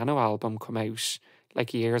a piano album come out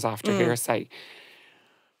like years after Hearsay.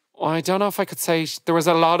 I don't know if I could say there was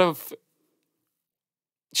a lot of,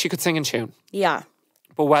 she could sing in tune. Yeah.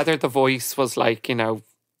 But whether the voice was like, you know,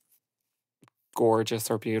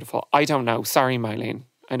 gorgeous or beautiful, I don't know. Sorry, Mylene.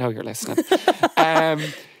 I know you're listening.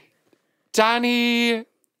 Danny,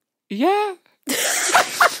 yeah.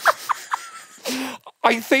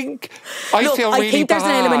 I think, feel really I think there's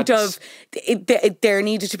bad. an element of, there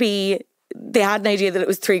needed to be, they had an idea that it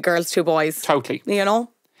was 3 girls, 2 boys. Totally. You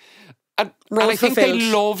know? And I think they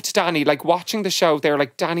loved Danny. Like, watching the show, they were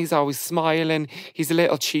like, Danny's always smiling. He's a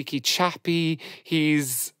little cheeky chappy.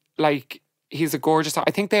 He's like, he's a gorgeous...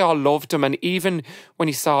 I think they all loved him. And even when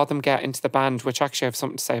he saw them get into the band, which actually I have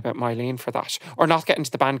something to say about Mylene for that, or not get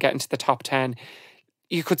into the band, get into the top 10,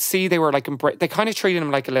 you could see they were like, they kind of treated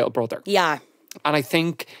him like a little brother. Yeah. And I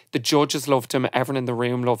think the judges loved him. Everyone in the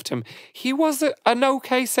room loved him. He was an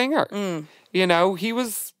okay singer. You know, he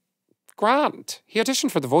was... grand. He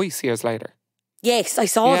auditioned for The Voice years later. Yes, I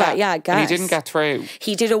saw that. Yeah, I guess. And he didn't get through.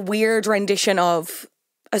 He did a weird rendition of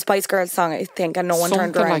a Spice Girls song, I think, and no one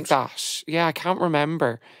turned around. Something like that. Yeah, I can't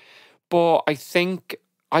remember. But I think,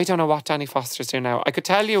 I don't know what Danny Foster's doing now. I could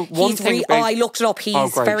tell you one thing. I looked it up.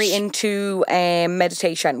 He's very into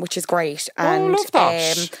meditation, which is great. And, I love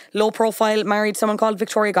that. Low profile, married someone called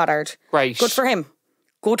Victoria Goddard. Great. Good for him.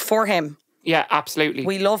 Good for him. Yeah, absolutely.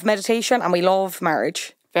 We love meditation and we love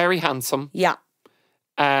marriage. Very handsome. Yeah.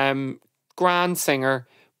 Grand singer,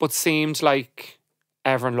 but seemed like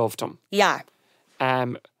everyone loved him. Yeah.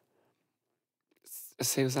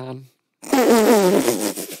 Suzanne.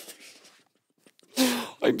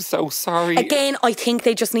 I'm so sorry. Again, I think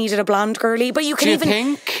they just needed a blonde girlie. But you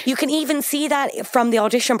can you can even see that from the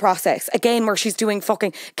audition process. Again, where she's doing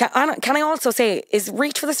fucking... Can I also say, is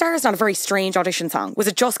Reach for the Stars not a very strange audition song? Was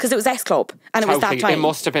it just because it was S Club and it was that time? It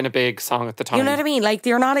must have been a big song at the time. You know what I mean? Like,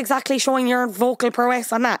 you're not exactly showing your vocal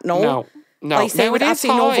prowess on that, no? No. I say with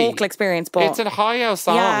absolutely no vocal experience, but... It's a high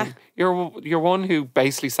song. Yeah. You're one who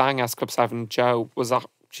basically sang S Club 7, Jo,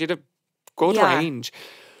 she had a good range.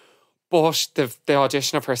 But the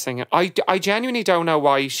audition of her singing, I genuinely don't know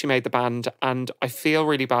why she made the band, and I feel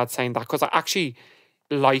really bad saying that because I actually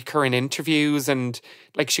like her in interviews and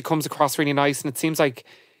like she comes across really nice and it seems like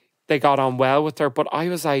they got on well with her. But I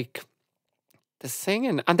was like, the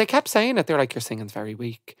singing, and they kept saying it. They're like, your singing's very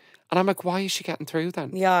weak, and I'm like, why is she getting through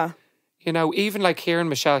then? Yeah. You know, even like hearing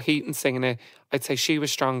Michelle Heaton singing it, I'd say she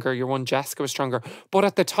was stronger. Your one Jessica was stronger. But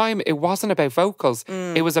at the time, it wasn't about vocals.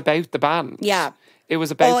 It was about the band. Yeah. It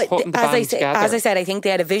was about putting the band together. As I said, I think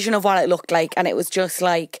they had a vision of what it looked like, and it was just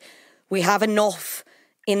like, we have enough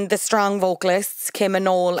in the strong vocalists, Kim and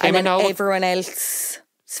Noel, and then everyone else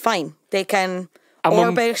is fine. They can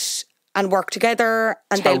orbit and work together,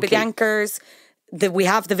 and they'll be the anchors. We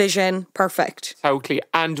have the vision, perfect. Totally.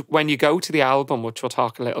 And when you go to the album, which we'll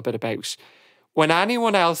talk a little bit about, when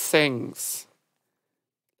anyone else sings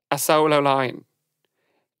a solo line,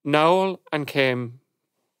 Noel and Kim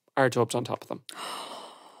are dubbed on top of them.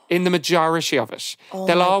 In the majority of it.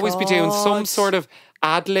 They'll always be doing some sort of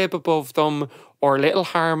ad-lib above them or a little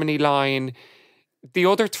harmony line. The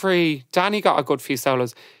other three, Danny got a good few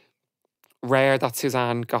solos. Rare that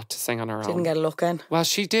Suzanne got to sing on her own. Didn't get a look in. Well,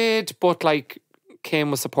 she did, but like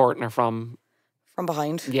Kim was supporting her from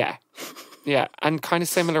behind. Yeah. Yeah. And kind of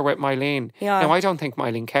similar with Mylene. Yeah. Now, I don't think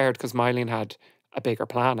Mylene cared because Mylene had a bigger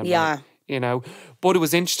plan. Yeah. You know. But it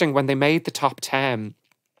was interesting when they made the top 10.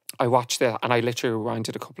 I watched it and I literally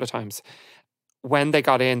rewinded a couple of times. When they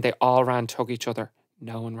got in, they all ran to hug each other.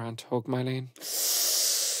 No one ran to hug Mylene.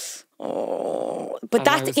 Oh, but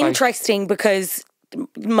that's interesting because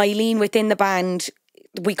Mylene within the band,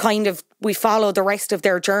 we follow the rest of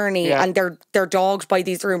their journey, and they're dogged by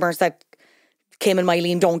these rumours that Kim and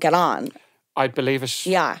Mylene don't get on. I'd believe it.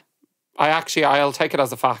 Yeah. I'll take it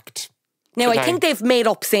as a fact. Now, today. I think they've made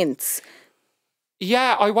up since.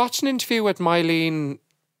 Yeah, I watched an interview with Mylene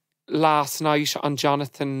last night on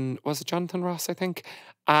Jonathan Ross, I think?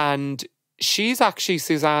 And she's actually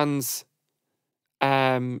Suzanne's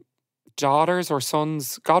daughter's or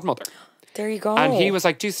son's godmother. There you go. And he was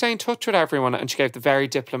like, do you stay in touch with everyone? And she gave the very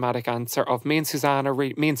diplomatic answer of me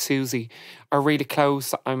and Susie are really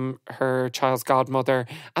close. I'm her child's godmother.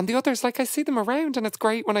 And the others, like, I see them around and it's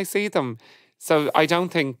great when I see them. So I don't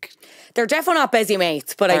think... They're definitely not busy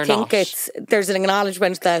mates, but I think there's an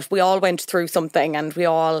acknowledgement that we all went through something and we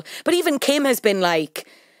all... But even Kim has been like...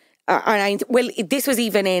 this was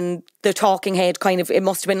even in the talking head kind of... It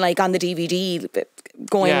must have been like on the DVD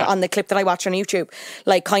going on the clip that I watched on YouTube.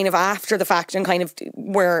 Like kind of after the fact and kind of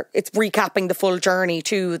where it's recapping the full journey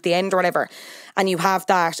to the end or whatever. And you have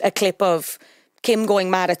a clip of... Kim going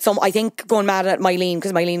mad at going mad at Mylene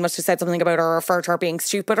because Mylene must have said something about her or referred to her being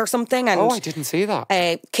stupid or something. And I didn't see that.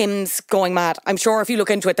 Kim's going mad. I'm sure if you look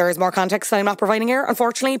into it, there is more context that I'm not providing here,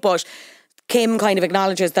 unfortunately. But Kim kind of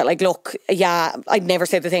acknowledges that, like, look, yeah, I'd never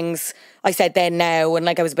say the things I said then now, and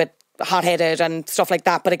like I was a bit hot-headed and stuff like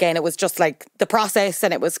that. But again, it was just like the process,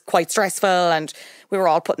 and it was quite stressful, and we were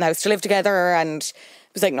all put in the house to live together, and it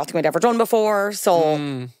was like nothing we'd ever done before.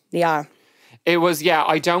 So yeah. It was,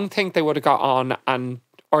 I don't think they would have got on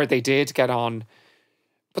or they did get on.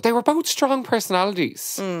 But they were both strong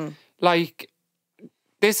personalities. Like,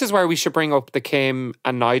 this is where we should bring up the Kim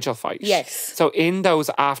and Nigel fight. Yes. So in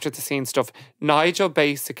those after the scene stuff, Nigel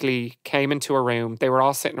basically came into a room. They were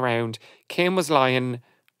all sitting around. Kim was lying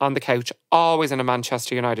on the couch, always in a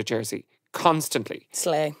Manchester United jersey, constantly.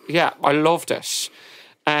 Slay. Yeah, I loved it.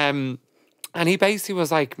 And he basically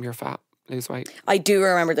was like, you're fat, lose weight. I do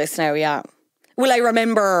remember this now, yeah. Well, I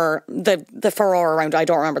remember the furore around. I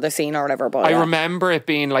don't remember the scene or whatever, but I remember it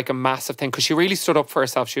being like a massive thing because she really stood up for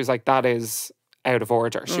herself. She was like, "That is out of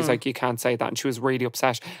order." She was like, "You can't say that," and she was really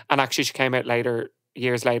upset. And actually, she came out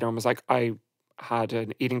years later, and was like, "I had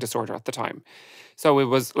an eating disorder at the time," so it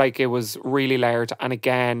was really layered. And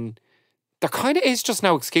again, there kind of is just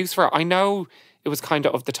no excuse for it. I know it was kind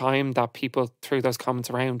of the time that people threw those comments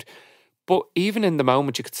around, but even in the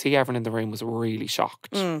moment, you could see everyone in the room was really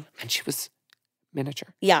shocked, and she was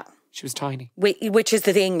miniature. Yeah. She was tiny. Which is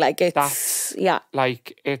the thing, like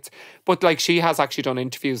but like she has actually done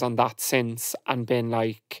interviews on that since and been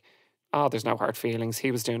like, there's no hard feelings.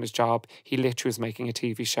 He was doing his job. He literally was making a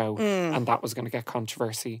TV show and that was going to get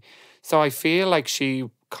controversy. So I feel like she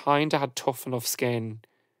kind of had tough enough skin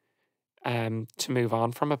to move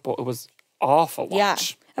on from it, but it was awful watch.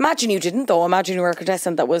 Yeah. Imagine you didn't though. Imagine you were a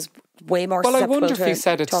contestant that was way more susceptible. Well, I wonder if he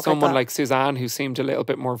said it to someone like Suzanne who seemed a little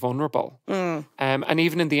bit more vulnerable. And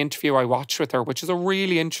even in the interview I watched with her, which is a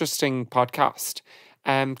really interesting podcast,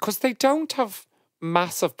 because they don't have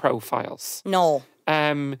massive profiles. No.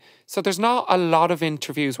 So there's not a lot of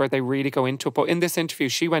interviews where they really go into it. But in this interview,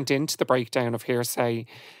 she went into the breakdown of Hearsay,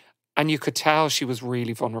 and you could tell she was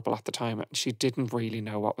really vulnerable at the time. She didn't really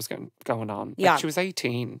know what was going on. Yeah. Like, she was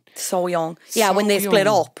 18. So young. Yeah, when they split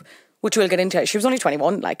up, which we'll get into. She was only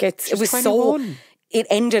 21. Like, it was 21. So... It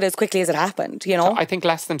ended as quickly as it happened, you know? I think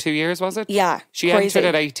less than 2 years, was it? Yeah. She entered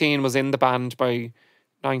at 18, was in the band by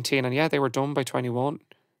 19, and they were done by 21.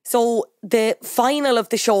 So the final of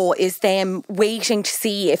the show is them waiting to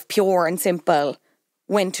see if Pure and Simple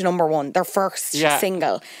went to number one, their first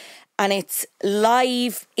single. And it's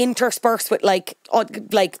live, interspersed with like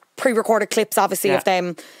pre-recorded clips, obviously, of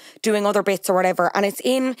them doing other bits or whatever. And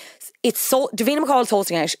Davina McCall's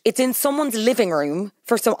hosting it. It's in someone's living room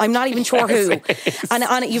for I'm not even sure who. And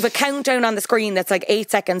on it, you've a countdown on the screen that's like 8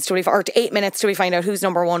 seconds to 8 minutes till we find out who's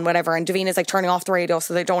number one, whatever. And Davina's like turning off the radio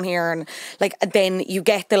so they don't hear. And like, then you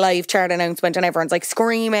get the live chart announcement and everyone's like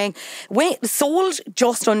screaming. Sold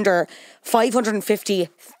just under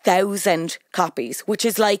 550,000 copies, which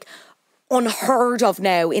is like unheard of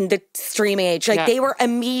now in the streaming age. Like they were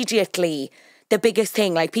immediately the biggest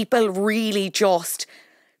thing. Like people really just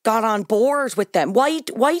got on board with them. Why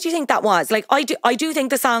do you think that was? Like I do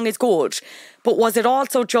think the song is good, but was it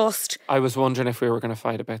also just... I was wondering if we were going to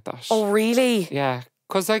fight about that. Oh really? Yeah,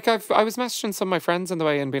 because like I was messaging some of my friends on the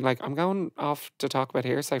way and being like, I'm going off to talk about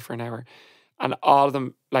Hearsay for an hour. And all of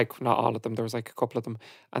them, like not all of them, there was like a couple of them,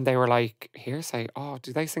 and they were like, Hearsay, oh,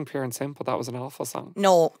 do they sing Pure and Simple? That was an awful song.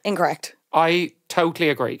 No, incorrect. I totally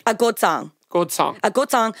agree. A good song. Good song. A good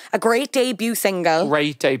song. A great debut single.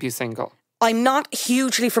 Great debut single. I'm not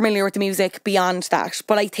hugely familiar with the music beyond that,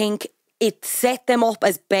 but I think it set them up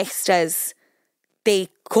as best as they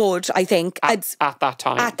could, I think. At that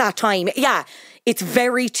time. At that time. Yeah. It's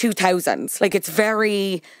very 2000s. Like it's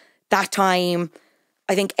very that time.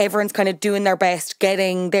 I think everyone's kind of doing their best,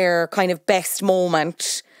 getting their kind of best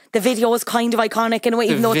moment. The video is kind of iconic in a way,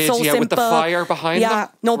 even though it's so simple. With the fire behind them. Yeah,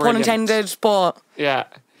 no pun intended, but... Yeah.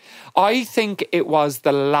 I think it was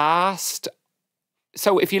the last...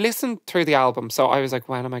 So if you listen through the album, so I was like,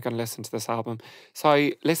 when am I going to listen to this album? So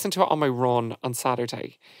I listened to it on my run on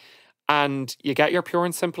Saturday. And you get your Pure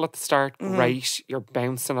and Simple at the start, great, you're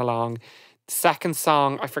bouncing along. The second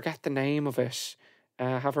song, I forget the name of it.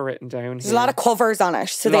 I have it written down here. There's a lot of covers on it.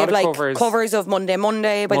 So they have like covers of Monday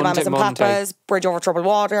Monday by the Mamas and Papas, Bridge Over Troubled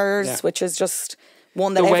Waters, which is just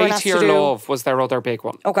one that everyone has to do. The Way to Your Love was their other big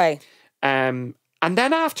one. Okay. And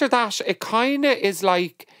then after that, it kind of is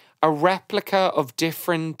like a replica of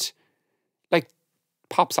different like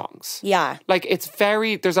pop songs. Yeah. Like it's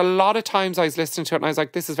there's a lot of times I was listening to it and I was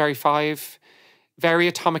like, this is very Five, very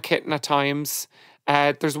Atomic Kitten at times.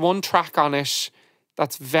 There's one track on it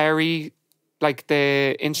that's very... Like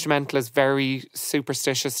the instrumental is very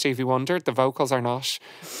superstitious Stevie Wonder. The vocals are not.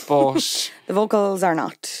 But... The vocals are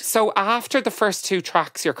not. So after the first two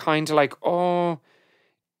tracks, you're kind of like, oh,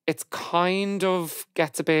 it's kind of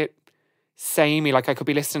gets a bit samey. Like I could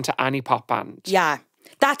be listening to any pop band. Yeah.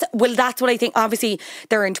 That's what I think. Obviously,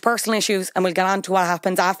 there are interpersonal issues and we'll get on to what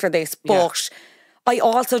happens after this. But I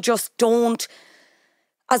also just don't...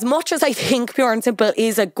 As much as I think Pure and Simple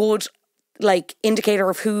is a good like indicator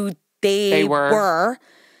of who they were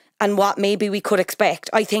and what maybe we could expect.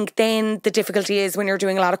 I think then the difficulty is when you're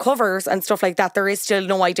doing a lot of covers and stuff like that, there is still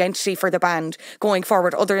no identity for the band going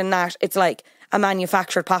forward. Other than that, it's like a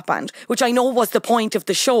manufactured pop band, which I know was the point of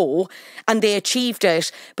the show and they achieved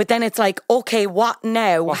it. But then it's like, okay, what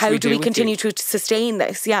now? How do we continue to sustain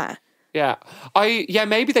this? Yeah. Yeah.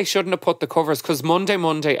 Maybe they shouldn't have put the covers because Monday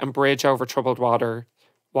Monday and Bridge Over Troubled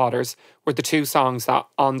Waters were the two songs that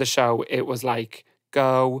on the show it was like,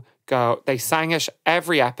 go. They sang it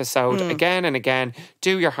every episode again and again.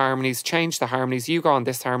 Do your harmonies, change the harmonies. You go on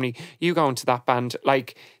this harmony, you go into that band.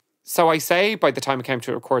 Like, so I say by the time it came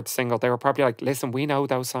to record the single, they were probably like, listen, we know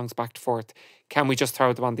those songs back to forth. Can we just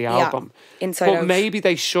throw them on the album? Inside out. Maybe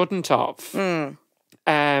they shouldn't have.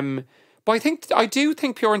 But I do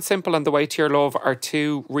think Pure and Simple and The Way to Your Love are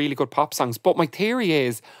two really good pop songs. But my theory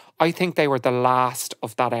is, I think they were the last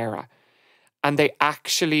of that era. And they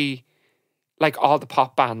actually... Like all the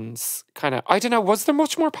pop bands kind of... I don't know, was there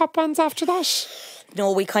much more pop bands after that?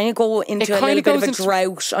 No, we kind of go into a little bit of a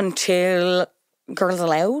drought until Girls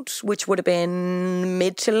Aloud, which would have been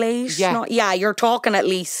mid to late. Yeah, you're talking at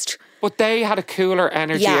least. But they had a cooler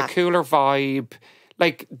energy, a cooler vibe.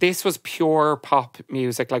 Like this was pure pop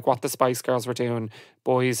music, like what the Spice Girls were doing,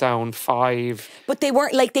 Boyzone, Five. But they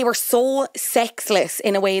weren't like, they were so sexless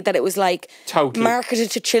in a way that it was like totally marketed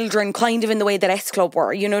to children, kind of in the way that S Club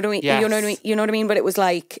were. You know what I mean? Yes. You know what I mean? But it was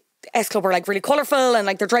like S Club were like really colourful and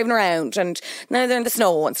like they're driving around and now they're in the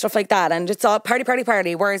snow and stuff like that. And it's all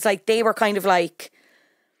party. Whereas like they were kind of like,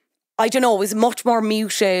 I don't know, it was much more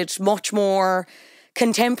muted, much more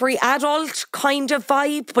contemporary adult kind of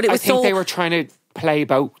vibe. But it was I think they were trying to play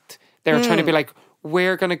both. They were trying to be like,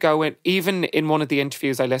 we're going to go in. Even in one of the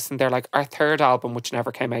interviews I listened, they're like, our third album, which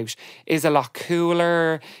never came out, is a lot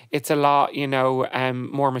cooler. It's a lot,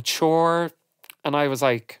 more mature. And I was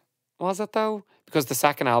like, was it though? Because the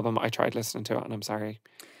second album, I tried listening to it and I'm sorry.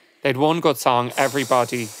 They had one good song,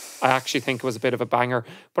 Everybody. I actually think it was a bit of a banger.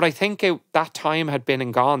 But I think that time had been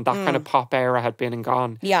and gone. That kind of pop era had been and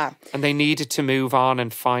gone. Yeah. And they needed to move on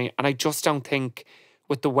and find... And I just don't think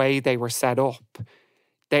with the way they were set up,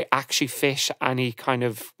 they actually fit any kind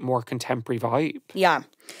of more contemporary vibe. Yeah.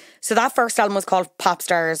 So that first album was called Pop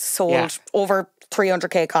Stars, sold over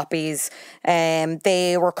 300k copies.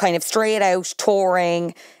 They were kind of straight out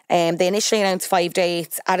touring. They initially announced 5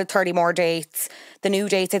 dates, added 30 more dates. The new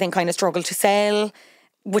dates, I think, kind of struggled to sell,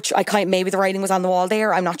 which maybe the writing was on the wall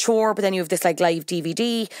there, I'm not sure. But then you have this like live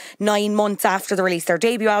DVD. 9 months after they released their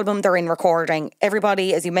debut album, they're in recording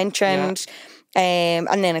Everybody, as you mentioned. And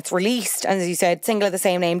then it's released, and as you said, single of the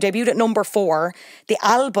same name, debuted at number 4. The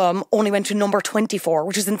album only went to number 24,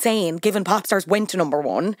 which is insane, given Pop Stars went to number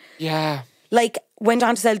 1. Yeah. Like, went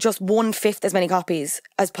on to sell just 1/5 as many copies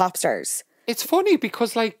as Pop Stars. It's funny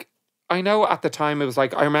because, like, I know at the time it was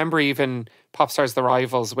like, I remember even Pop Stars The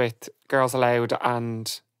Rivals with Girls Aloud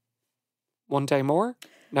and One Day More.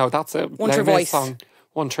 No, that's a One True Voice song.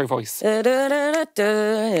 One True Voice. The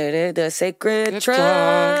sacred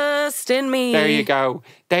trust in me. There you go.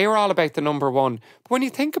 They were all about the number 1. But when you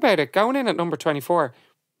think about it, going in at number 24,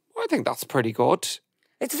 I think that's pretty good.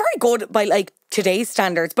 It's very good by like today's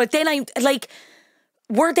standards. But then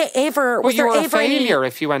were they ever... Well, you were a failure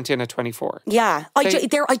if you went in at 24. Yeah.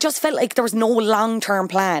 I just felt like there was no long-term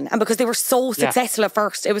plan. And because they were so successful at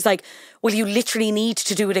first, it was like, well, you literally need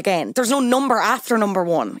to do it again. There's no number after number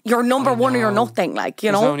 1. You're number 1 or you're nothing, like,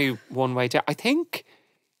 you know? There's only one way down. I think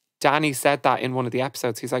Danny said that in one of the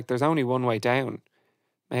episodes. He's like, there's only one way down.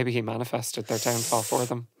 Maybe he manifested their downfall for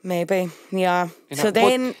them. Maybe, yeah. You know, so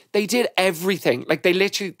then... But they did everything. Like, they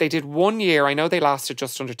did 1 year. I know they lasted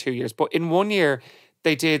just under 2 years. But in 1 year...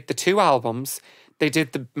 They did the 2 albums. They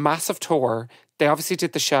did the massive tour. They obviously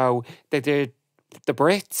did the show. They did the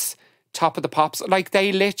Brits, Top of the Pops. Like,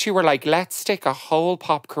 they literally were like, let's stick a whole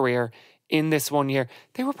pop career in this 1 year.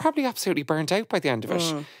 They were probably absolutely burnt out by the end of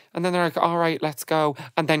it. And then they're like, all right, let's go.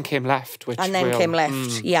 And then Kim left.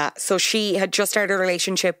 Yeah. So she had just started a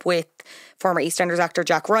relationship with former EastEnders actor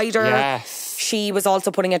Jack Ryder. Yes. She was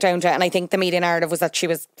also putting it down to, and I think the media narrative was that she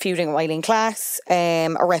was feuding with Eileen Class, a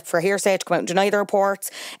rep for Hearsay to come out and deny the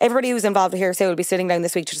reports. Everybody who's involved with Hearsay will be sitting down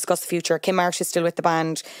this week to discuss the future. Kim Marsh is still with the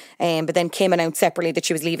band, but then Kim announced separately that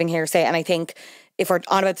she was leaving Hearsay. And I think if we're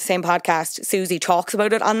on about the same podcast, Susie talks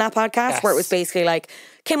about it on that podcast, where it was basically like,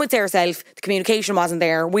 Kim would say herself, the communication wasn't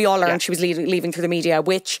there. We all learned she was leaving through the media,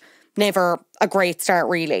 which never a great start,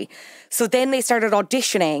 really. So then they started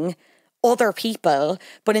auditioning other people,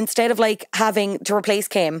 but instead of like having to replace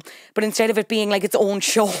Kim, but instead of it being like its own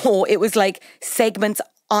show, it was like segments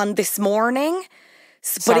on This Morning.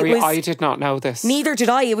 Sorry, I did not know this. Neither did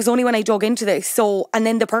I. It was only when I dug into this. So, and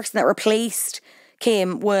then the person that replaced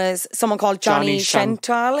Kim was someone called Johnny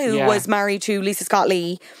Shental, who was married to Lisa Scott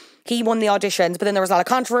Lee. He won the auditions, but then there was a lot of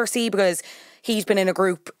controversy because he'd been in a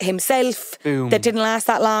group himself that didn't last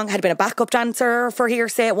that long, had been a backup dancer for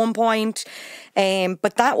Hearsay at one point.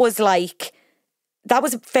 But that was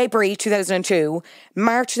February 2002.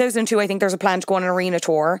 March 2002, I think there's a plan to go on an arena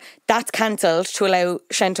tour. That's cancelled to allow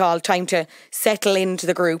Shental time to settle into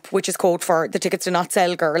the group, which is code for the tickets to not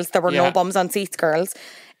sell girls. There were no bums on seats girls.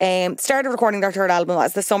 Started recording their third album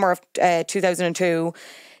as the summer of 2002.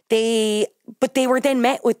 But they were then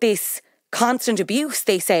met with this constant abuse,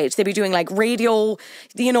 they said. They'd be doing like radio,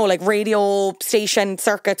 like radio station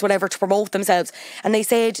circuits, whatever, to promote themselves. And they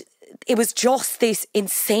said it was just this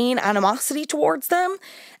insane animosity towards them.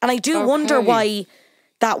 And I do wonder why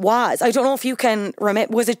that was. I don't know if you can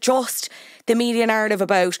remember. Was it just the media narrative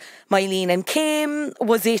about Mylene and Kim?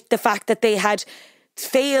 Was it the fact that they had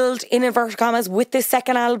failed, in inverted commas, with this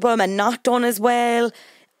second album and not done as well?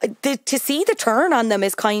 To see the turn on them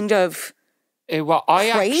is kind of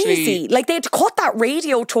crazy. Like, they had to cut that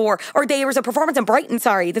radio tour, or there was a performance in Brighton,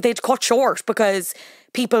 that they had to cut short because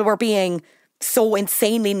people were being so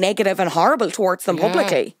insanely negative and horrible towards them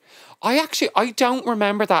publicly. I don't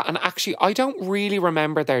remember that. And actually, I don't really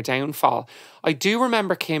remember their downfall. I do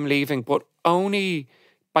remember Kim leaving, but only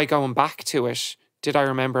by going back to it did I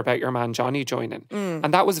remember about your man Johnny joining.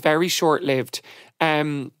 And that was very short-lived.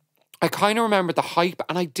 I kind of remember the hype,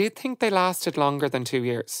 and I did think they lasted longer than 2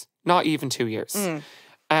 years. Not even 2 years. So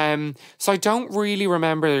I don't really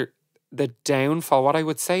remember the downfall. What I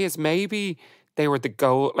would say is maybe they were the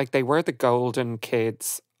golden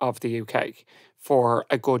kids of the UK for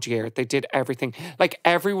a good year. They did everything. Like,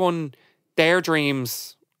 everyone, their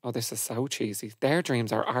dreams, oh, this is so cheesy. Their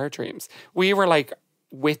dreams are our dreams. We were like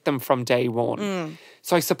with them from day one.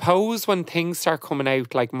 So I suppose when things start coming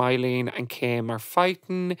out, like Mylene and Kim are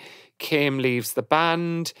fighting, Kim leaves the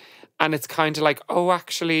band, and it's kind of like, oh,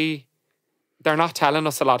 actually, they're not telling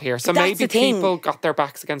us a lot here. So maybe people got their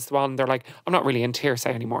backs against the wall and they're like, I'm not really into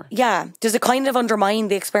hearsay anymore. Yeah. Does it kind of undermine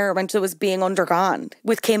the experiment that was being undergone?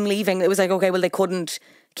 With Kim leaving, it was like, okay, well, they couldn't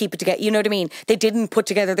keep it together. You know what I mean? They didn't put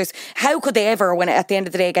together this. How could they ever, when at the end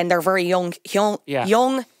of the day, again, they're very young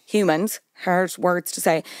humans, hard words to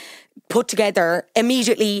say, put together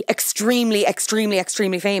immediately, extremely, extremely,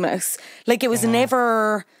 extremely famous. Like, it was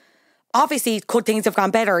never... Obviously, could things have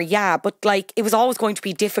gone better? Yeah, but like, it was always going to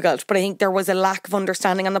be difficult. But I think there was a lack of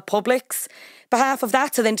understanding on the public's behalf of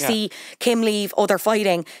that. So then to see Kim leave, they're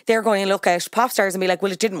fighting, they're going to look at pop stars and be like,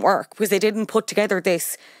 well, it didn't work because they didn't put together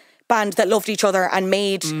this band that loved each other and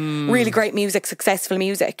made really great music, successful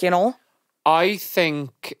music, you know? I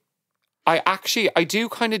think... I do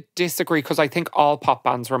kind of disagree because I think all pop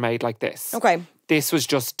bands were made like this. Okay. This was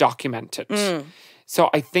just documented. So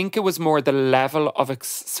I think it was more the level of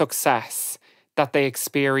success that they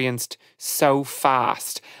experienced so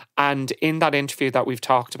fast. And in that interview that we've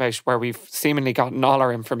talked about, where we've seemingly gotten all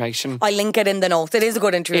our information. I link it in the notes. It is a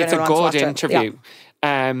good interview. It's a good interview.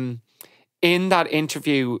 In that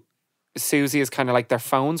interview, Susie is kind of like, their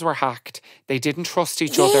phones were hacked. They didn't trust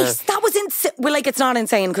each other. Yes, that was insane. Well, like, it's not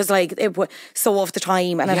insane because like it was so off the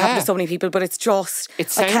time and it happened to so many people, but it's just,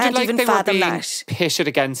 it sounded I can't like even they fathom were being that. pitted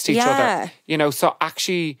against each other. You know, so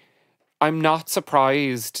actually, I'm not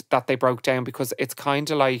surprised that they broke down because it's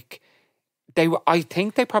kind of like I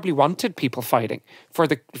think they probably wanted people fighting for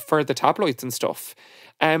the tabloids and stuff.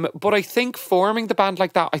 But I think forming the band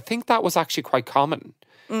like that, I think that was actually quite common.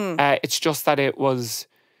 It's just that it was...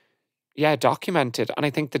 documented. And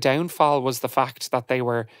I think the downfall was the fact that they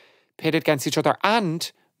were pitted against each other.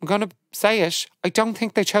 And I'm going to say it, I don't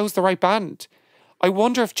think they chose the right band. I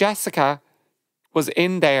wonder if Jessica was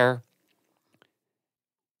in there,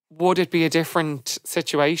 would it be a different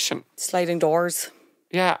situation? Sliding doors.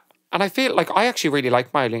 Yeah. And I feel like I actually really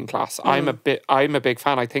like Mylene Klass. I'm a big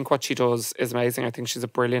fan. I think what she does is amazing. I think she's a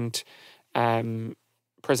brilliant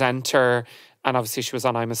presenter. And obviously she was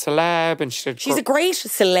on I'm a Celeb and she's a great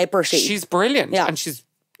celebrity. She's brilliant. Yeah. And she's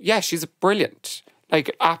brilliant.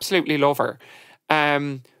 Like, absolutely love her.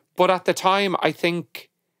 But at the time, I think,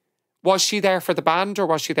 was she there for the band or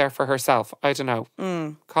was she there for herself? I don't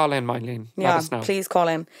know. Call in, Mylene. Let us know. Please call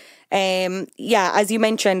in. As you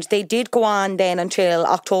mentioned, they did go on then until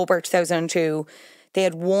October 2002. They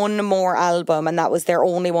had one more album and that was their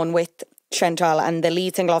only one with Chantal, and the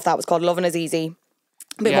lead single off that was called Lovin' Is Easy.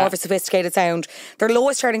 A bit more of a sophisticated sound. Their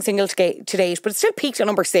lowest charting single to date, but it still peaked at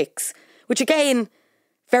number 6, which again,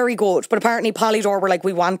 very good. But apparently Polydor were like,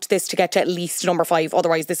 we want this to get to at least number 5,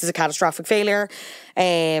 otherwise this is a catastrophic failure.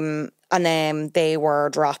 And then they were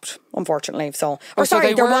dropped, unfortunately. So,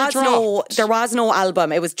 there was no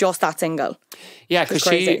album. It was just that single. Yeah,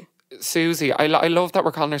 because Susie, I love that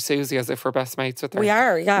we're calling her Susie as if we're best mates with her. We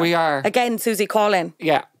are, yeah. We are. Again, Susie, call in.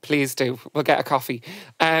 Yeah, please do. We'll get a coffee.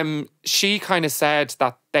 She kind of said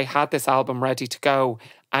that they had this album ready to go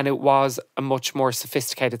and it was a much more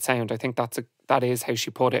sophisticated sound. I think that is how she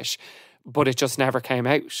put it. But it just never came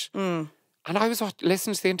out. And I was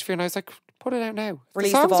listening to the interview and I was like, put it out now.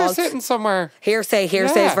 Release the songs are sitting somewhere. Hearsay's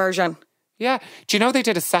version. Yeah. Do you know they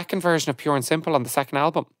did a second version of Pure and Simple on the second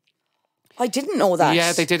album? I didn't know that.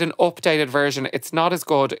 Yeah, they did an updated version. It's not as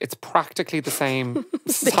good. It's practically the same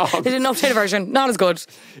song. They did an updated version. Not as good.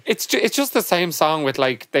 It's just the same song with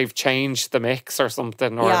like they've changed the mix or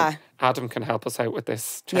something. Or Adam can help us out with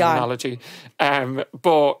this terminology.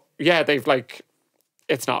 But yeah, they've like,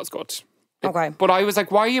 it's not as good. Okay. But I was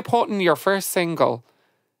like, why are you putting your first single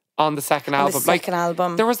on the second album?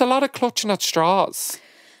 Album. There was a lot of clutching at straws.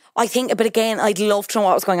 I think, but again, I'd love to know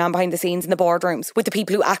what was going on behind the scenes in the boardrooms with the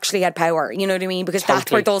people who actually had power. You know what I mean? Because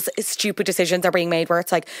that's where those stupid decisions are being made, where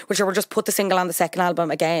it's like, well, sure, we'll just put the single on the second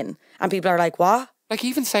album again. And people are like, what? Like,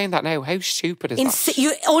 even saying that now, how stupid is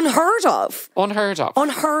that? Unheard of. Unheard of.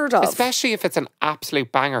 Unheard of. Especially if it's an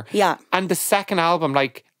absolute banger. Yeah. And the second album,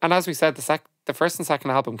 like, and as we said, the first and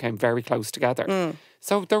second album came very close together.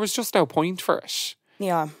 So there was just no point for it.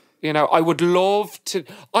 Yeah. You know, I would love to,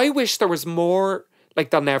 I wish there was more. Like,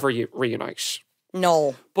 they'll never reunite.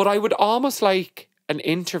 No. But I would almost like an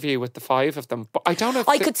interview with the 5 of them. But I don't know if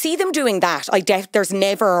I could see them doing that.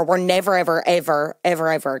 We're never,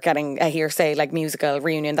 ever getting a hearsay, like, musical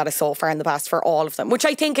reunion that is so far in the past for all of them. Which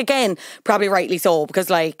I think, again, probably rightly so, because,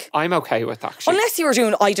 like... I'm okay with that, actually. Unless you were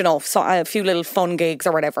doing, I don't know, a few little fun gigs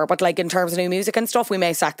or whatever. But, like, in terms of new music and stuff, we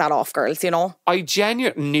may sack that off, girls, you know?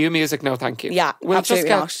 New music, no thank you. Yeah,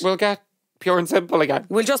 absolutely not. We'll get pure and simple again.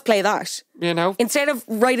 We'll just play that. You know? Instead of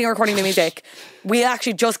writing or recording the music, we'll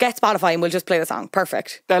actually just get Spotify and we'll just play the song.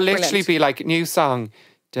 Perfect. They'll literally Brilliant. be like, new song,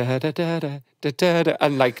 da da da da da da da,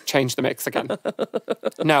 and like change the mix again.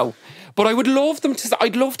 No. But I'd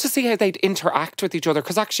love to see how they'd interact with each other.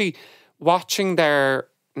 Because actually, watching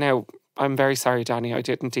now, I'm very sorry, Danny, I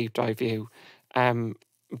didn't deep dive you.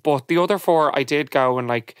 But the other four, I did go and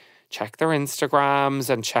like check their Instagrams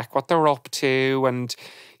and check what they're up to, and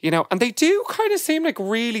and they do kind of seem like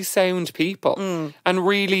really sound people and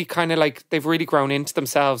really kind of like they've really grown into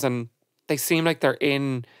themselves, and they seem like they're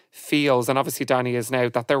in fields, and obviously Danny is now,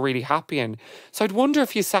 that they're really happy in. So I'd wonder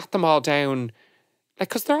if you sat them all down, like,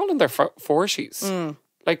 because they're all in their 40s,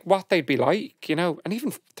 like what they'd be like, and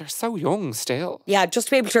even they're so young still. Yeah, just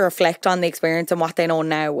to be able to reflect on the experience and what they know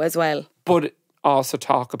now as well. But also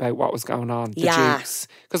talk about what was going on, the Dukes.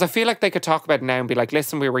 Because I feel like they could talk about it now and be like,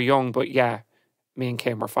 listen, we were young, but yeah, me and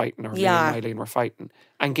Kim were fighting, or me and Eileen were fighting.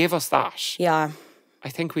 And give us that. Yeah. I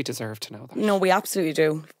think we deserve to know that. No, we absolutely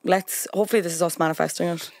do. Hopefully this is us manifesting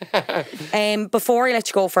it. Before I let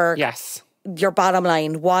you go, for yes, your bottom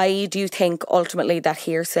line, why do you think ultimately that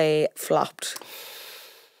Hearsay flopped?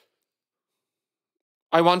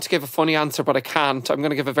 I want to give a funny answer, but I can't. I'm going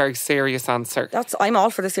to give a very serious answer. I'm all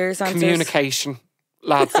for the serious answers. Communication.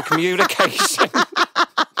 Lads, the communication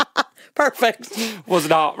perfect was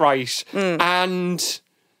not right. And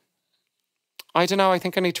I don't know, I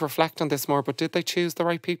think I need to reflect on this more, but did they choose the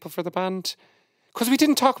right people for the band? Because we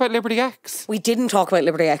didn't talk about Liberty X. We didn't talk about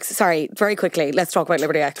Liberty X. Sorry, very quickly, let's talk about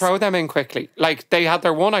Liberty X. Throw them in quickly. Like, they had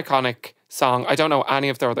their one iconic song. I don't know any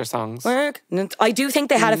of their other songs. I do think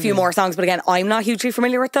they had a few more songs, but again, I'm not hugely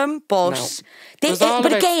familiar with them. But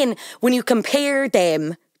again, when you compare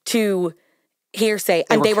them to Hearsay,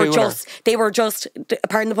 and they were just,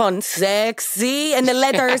 pardon the pun, sexy, and the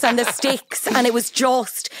leathers and the sticks, and it was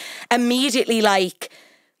just immediately like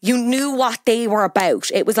you knew what they were about.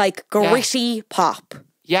 It was like gritty pop.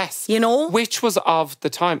 Yes, which was of the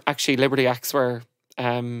time. Actually, Liberty X were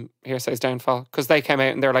Hearsay's downfall, because they came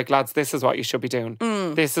out and they're like, lads, this is what you should be doing.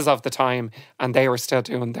 This is of the time, and they were still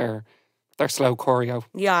doing their slow choreo.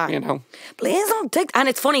 Yeah. Please don't take... And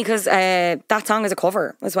it's funny because that song is a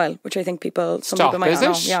cover as well, which I think some people might not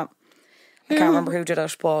know. Yeah. I can't remember who did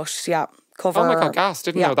it, but yeah, cover. Oh my God, gas,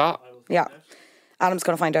 didn't know that. Yeah. Adam's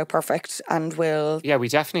going to find out, perfect, and we'll... Yeah, we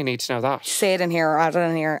definitely need to know that. Say it in here or add it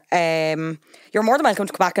in here. You're more than welcome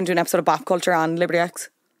to come back and do an episode of Bop Culture on Liberty X.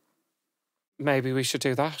 Maybe we should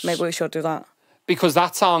do that. Because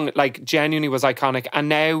that song, like, genuinely was iconic. And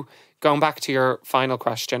now, going back to your final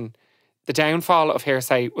question, the downfall of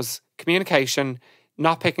Hearsay was communication,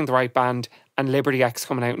 not picking the right band, and Liberty X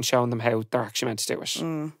coming out and showing them how they're actually meant to do it.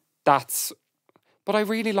 But I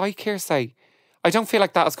really like Hearsay. I don't feel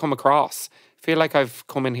like that has come across. I feel like I've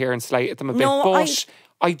come in here and slated them a bit, but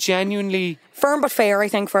I genuinely... Firm but fair, I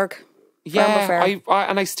think, Feargh. Yeah,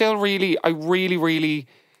 I still really,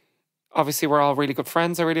 obviously we're all really good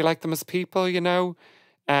friends. I really like them as people,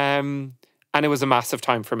 and it was a massive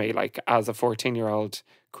time for me, like, as a 14-year-old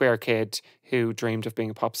queer kid who dreamed of being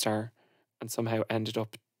a pop star and somehow ended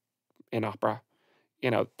up in opera.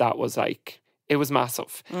 That was like, it was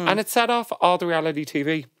massive. And it set off all the reality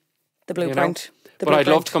TV. The blueprint. But I'd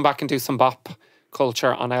love to come back and do some bop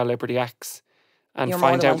culture on our Liberty X and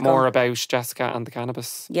find out more about Jessica and the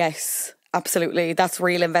cannabis. Yes, absolutely. That's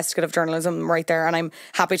real investigative journalism right there, and I'm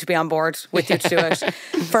happy to be on board with you to do it.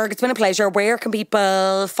 Feargh, it's been a pleasure. Where can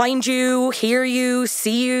people find you, hear you,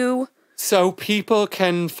 see you? So people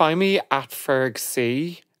can find me at Feargh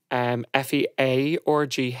C, FEARGH.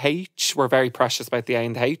 We're very precious about the A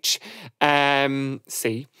and the H.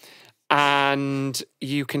 C. And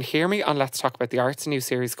you can hear me on Let's Talk About the Arts, a new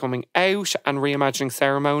series coming out, and Reimagining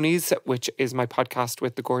Ceremonies, which is my podcast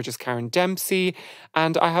with the gorgeous Karen Dempsey.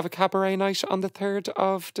 And I have a cabaret night on the 3rd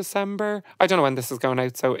of December. I don't know when this is going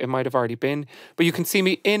out, so it might have already been. But you can see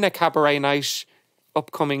me in a cabaret night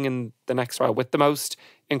upcoming in the next while with the most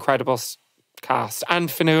incredible cast. And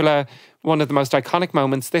Fionnuala, one of the most iconic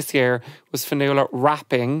moments this year was Fionnuala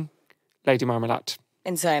rapping Lady Marmalade.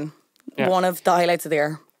 Insane. Yeah. One of the highlights of the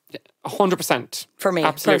year. 100%. For me.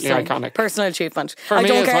 Absolutely iconic. Personal achievement. For I me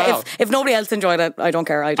don't as care. well. If nobody else enjoyed it, I don't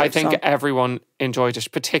care. I think everyone enjoyed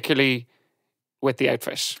it, particularly with the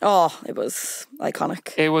outfit. Oh, it was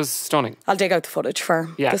iconic. It was stunning. I'll dig out the footage for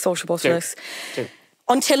the social post of this. Do.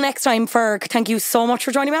 Until next time, Feargh, thank you so much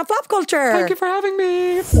for joining me on Flop Culture. Thank you for having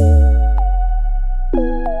me.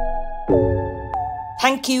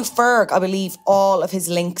 Thank you, Feargh. I will leave all of his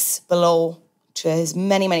links below to his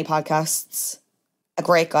many, many podcasts. A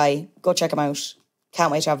great guy. Go check him out.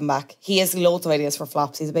 Can't wait to have him back. He has loads of ideas for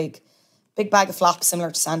flops. He's a big Big bag of flops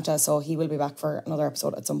similar to Santa, so he will be back for another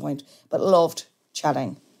episode at some point. But loved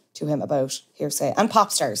chatting to him about Hearsay and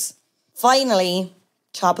pop stars. Finally,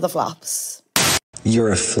 top of the flops.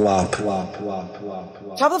 You're a flop.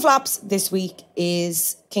 Top of the flops this week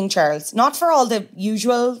is King Charles. Not for all the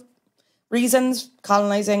usual reasons,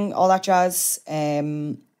 colonising, all that jazz.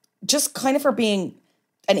 Just kind of for being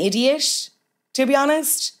an idiot, to be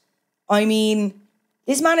honest. I mean,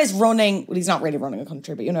 this man is running, well, he's not really running a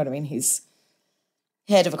country, but you know what I mean? He's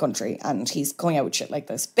head of a country and he's going out with shit like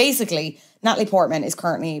this. Basically, Natalie Portman is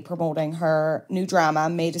currently promoting her new drama,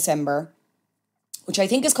 May December, which I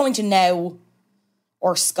think is coming to Now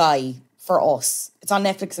or Sky for us. It's on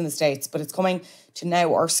Netflix in the States, but it's coming to Now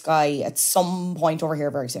or Sky at some point over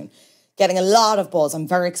here very soon. Getting a lot of buzz. I'm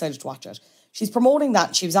very excited to watch it. She's promoting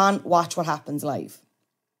that. She was on Watch What Happens Live.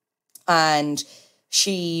 And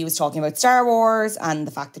she was talking about Star Wars and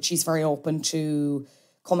the fact that she's very open to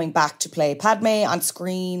coming back to play Padme on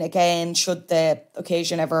screen again, should the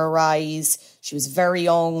occasion ever arise. She was very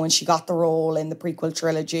young when she got the role in the prequel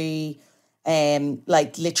trilogy.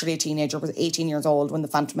 Like literally a teenager, was 18 years old when The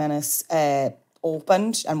Phantom Menace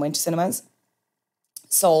opened and went to cinemas.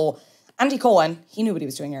 So Andy Cohen, he knew what he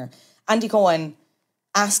was doing here. Andy Cohen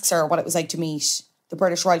asks her what it was like to meet the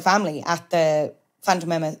British royal family at the Phantom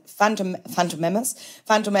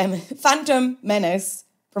Menace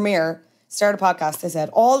premiere. Started a podcast. They said,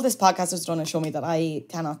 all this podcast has done is show me that I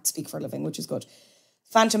cannot speak for a living, which is good.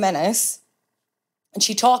 Phantom Menace. And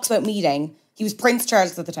she talks about meeting. He was Prince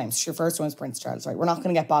Charles at the time. So she refers to him as Prince Charles, right? We're not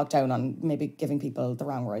going to get bogged down on maybe giving people the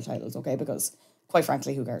wrong royal titles, okay? Because quite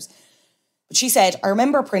frankly, who cares? But she said, I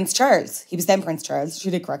remember Prince Charles. He was then Prince Charles.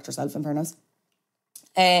 She did correct herself, in fairness.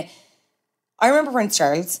 I remember Prince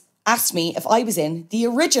Charles asked me if I was in the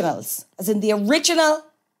originals, as in the original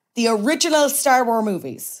Star Wars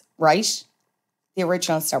movies, right? The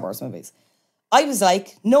original Star Wars movies. I was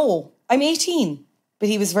like, no, I'm 18. But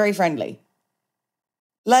he was very friendly.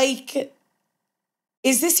 Like,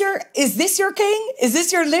 is this your king? Is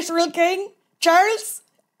this your literal king? Charles?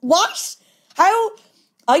 What? How?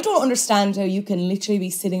 I don't understand how you can literally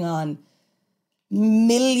be sitting on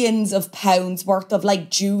millions of pounds worth of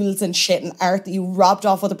like jewels and shit and art that you robbed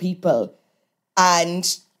off other people,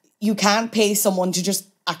 and you can't pay someone to just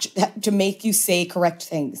to make you say correct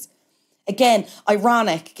things. Again,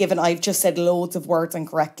 ironic given I've just said loads of words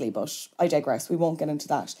incorrectly, but I digress. We won't get into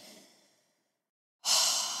that.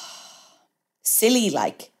 Silly,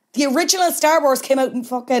 like. The original Star Wars came out in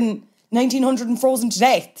fucking 1900 and frozen to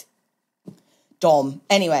death. Dumb.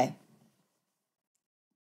 Anyway.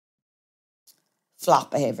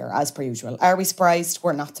 Flop behaviour, as per usual. Are we surprised?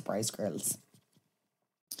 We're not surprised, girls.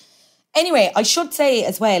 Anyway, I should say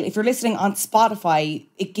as well, if you're listening on Spotify,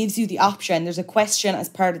 it gives you the option. There's a question as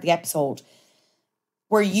part of the episode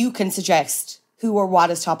where you can suggest who or what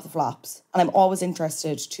is top of the flops. And I'm always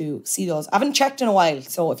interested to see those. I haven't checked in a while,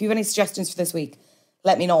 so if you have any suggestions for this week,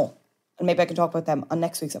 let me know. And maybe I can talk about them on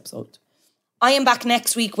next week's episode. I am back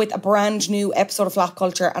next week with a brand new episode of Flop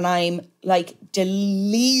Culture, and I'm like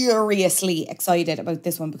deliriously excited about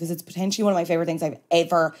this one because it's potentially one of my favourite things I've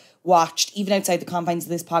ever watched, even outside the confines of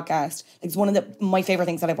this podcast. Like, it's one of my favourite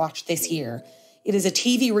things that I've watched this year. It is a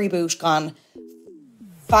TV reboot gone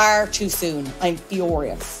far too soon. I'm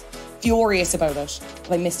furious about it.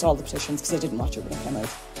 But I missed all the petitions because I didn't watch it when it came out.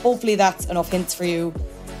 Hopefully that's enough hints for you.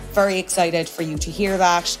 Very excited for you to hear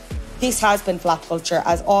that. This has been Flop Culture.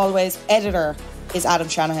 As always, editor is Adam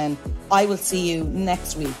Shanahan. I will see you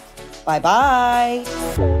next week.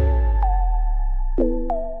 Bye-bye.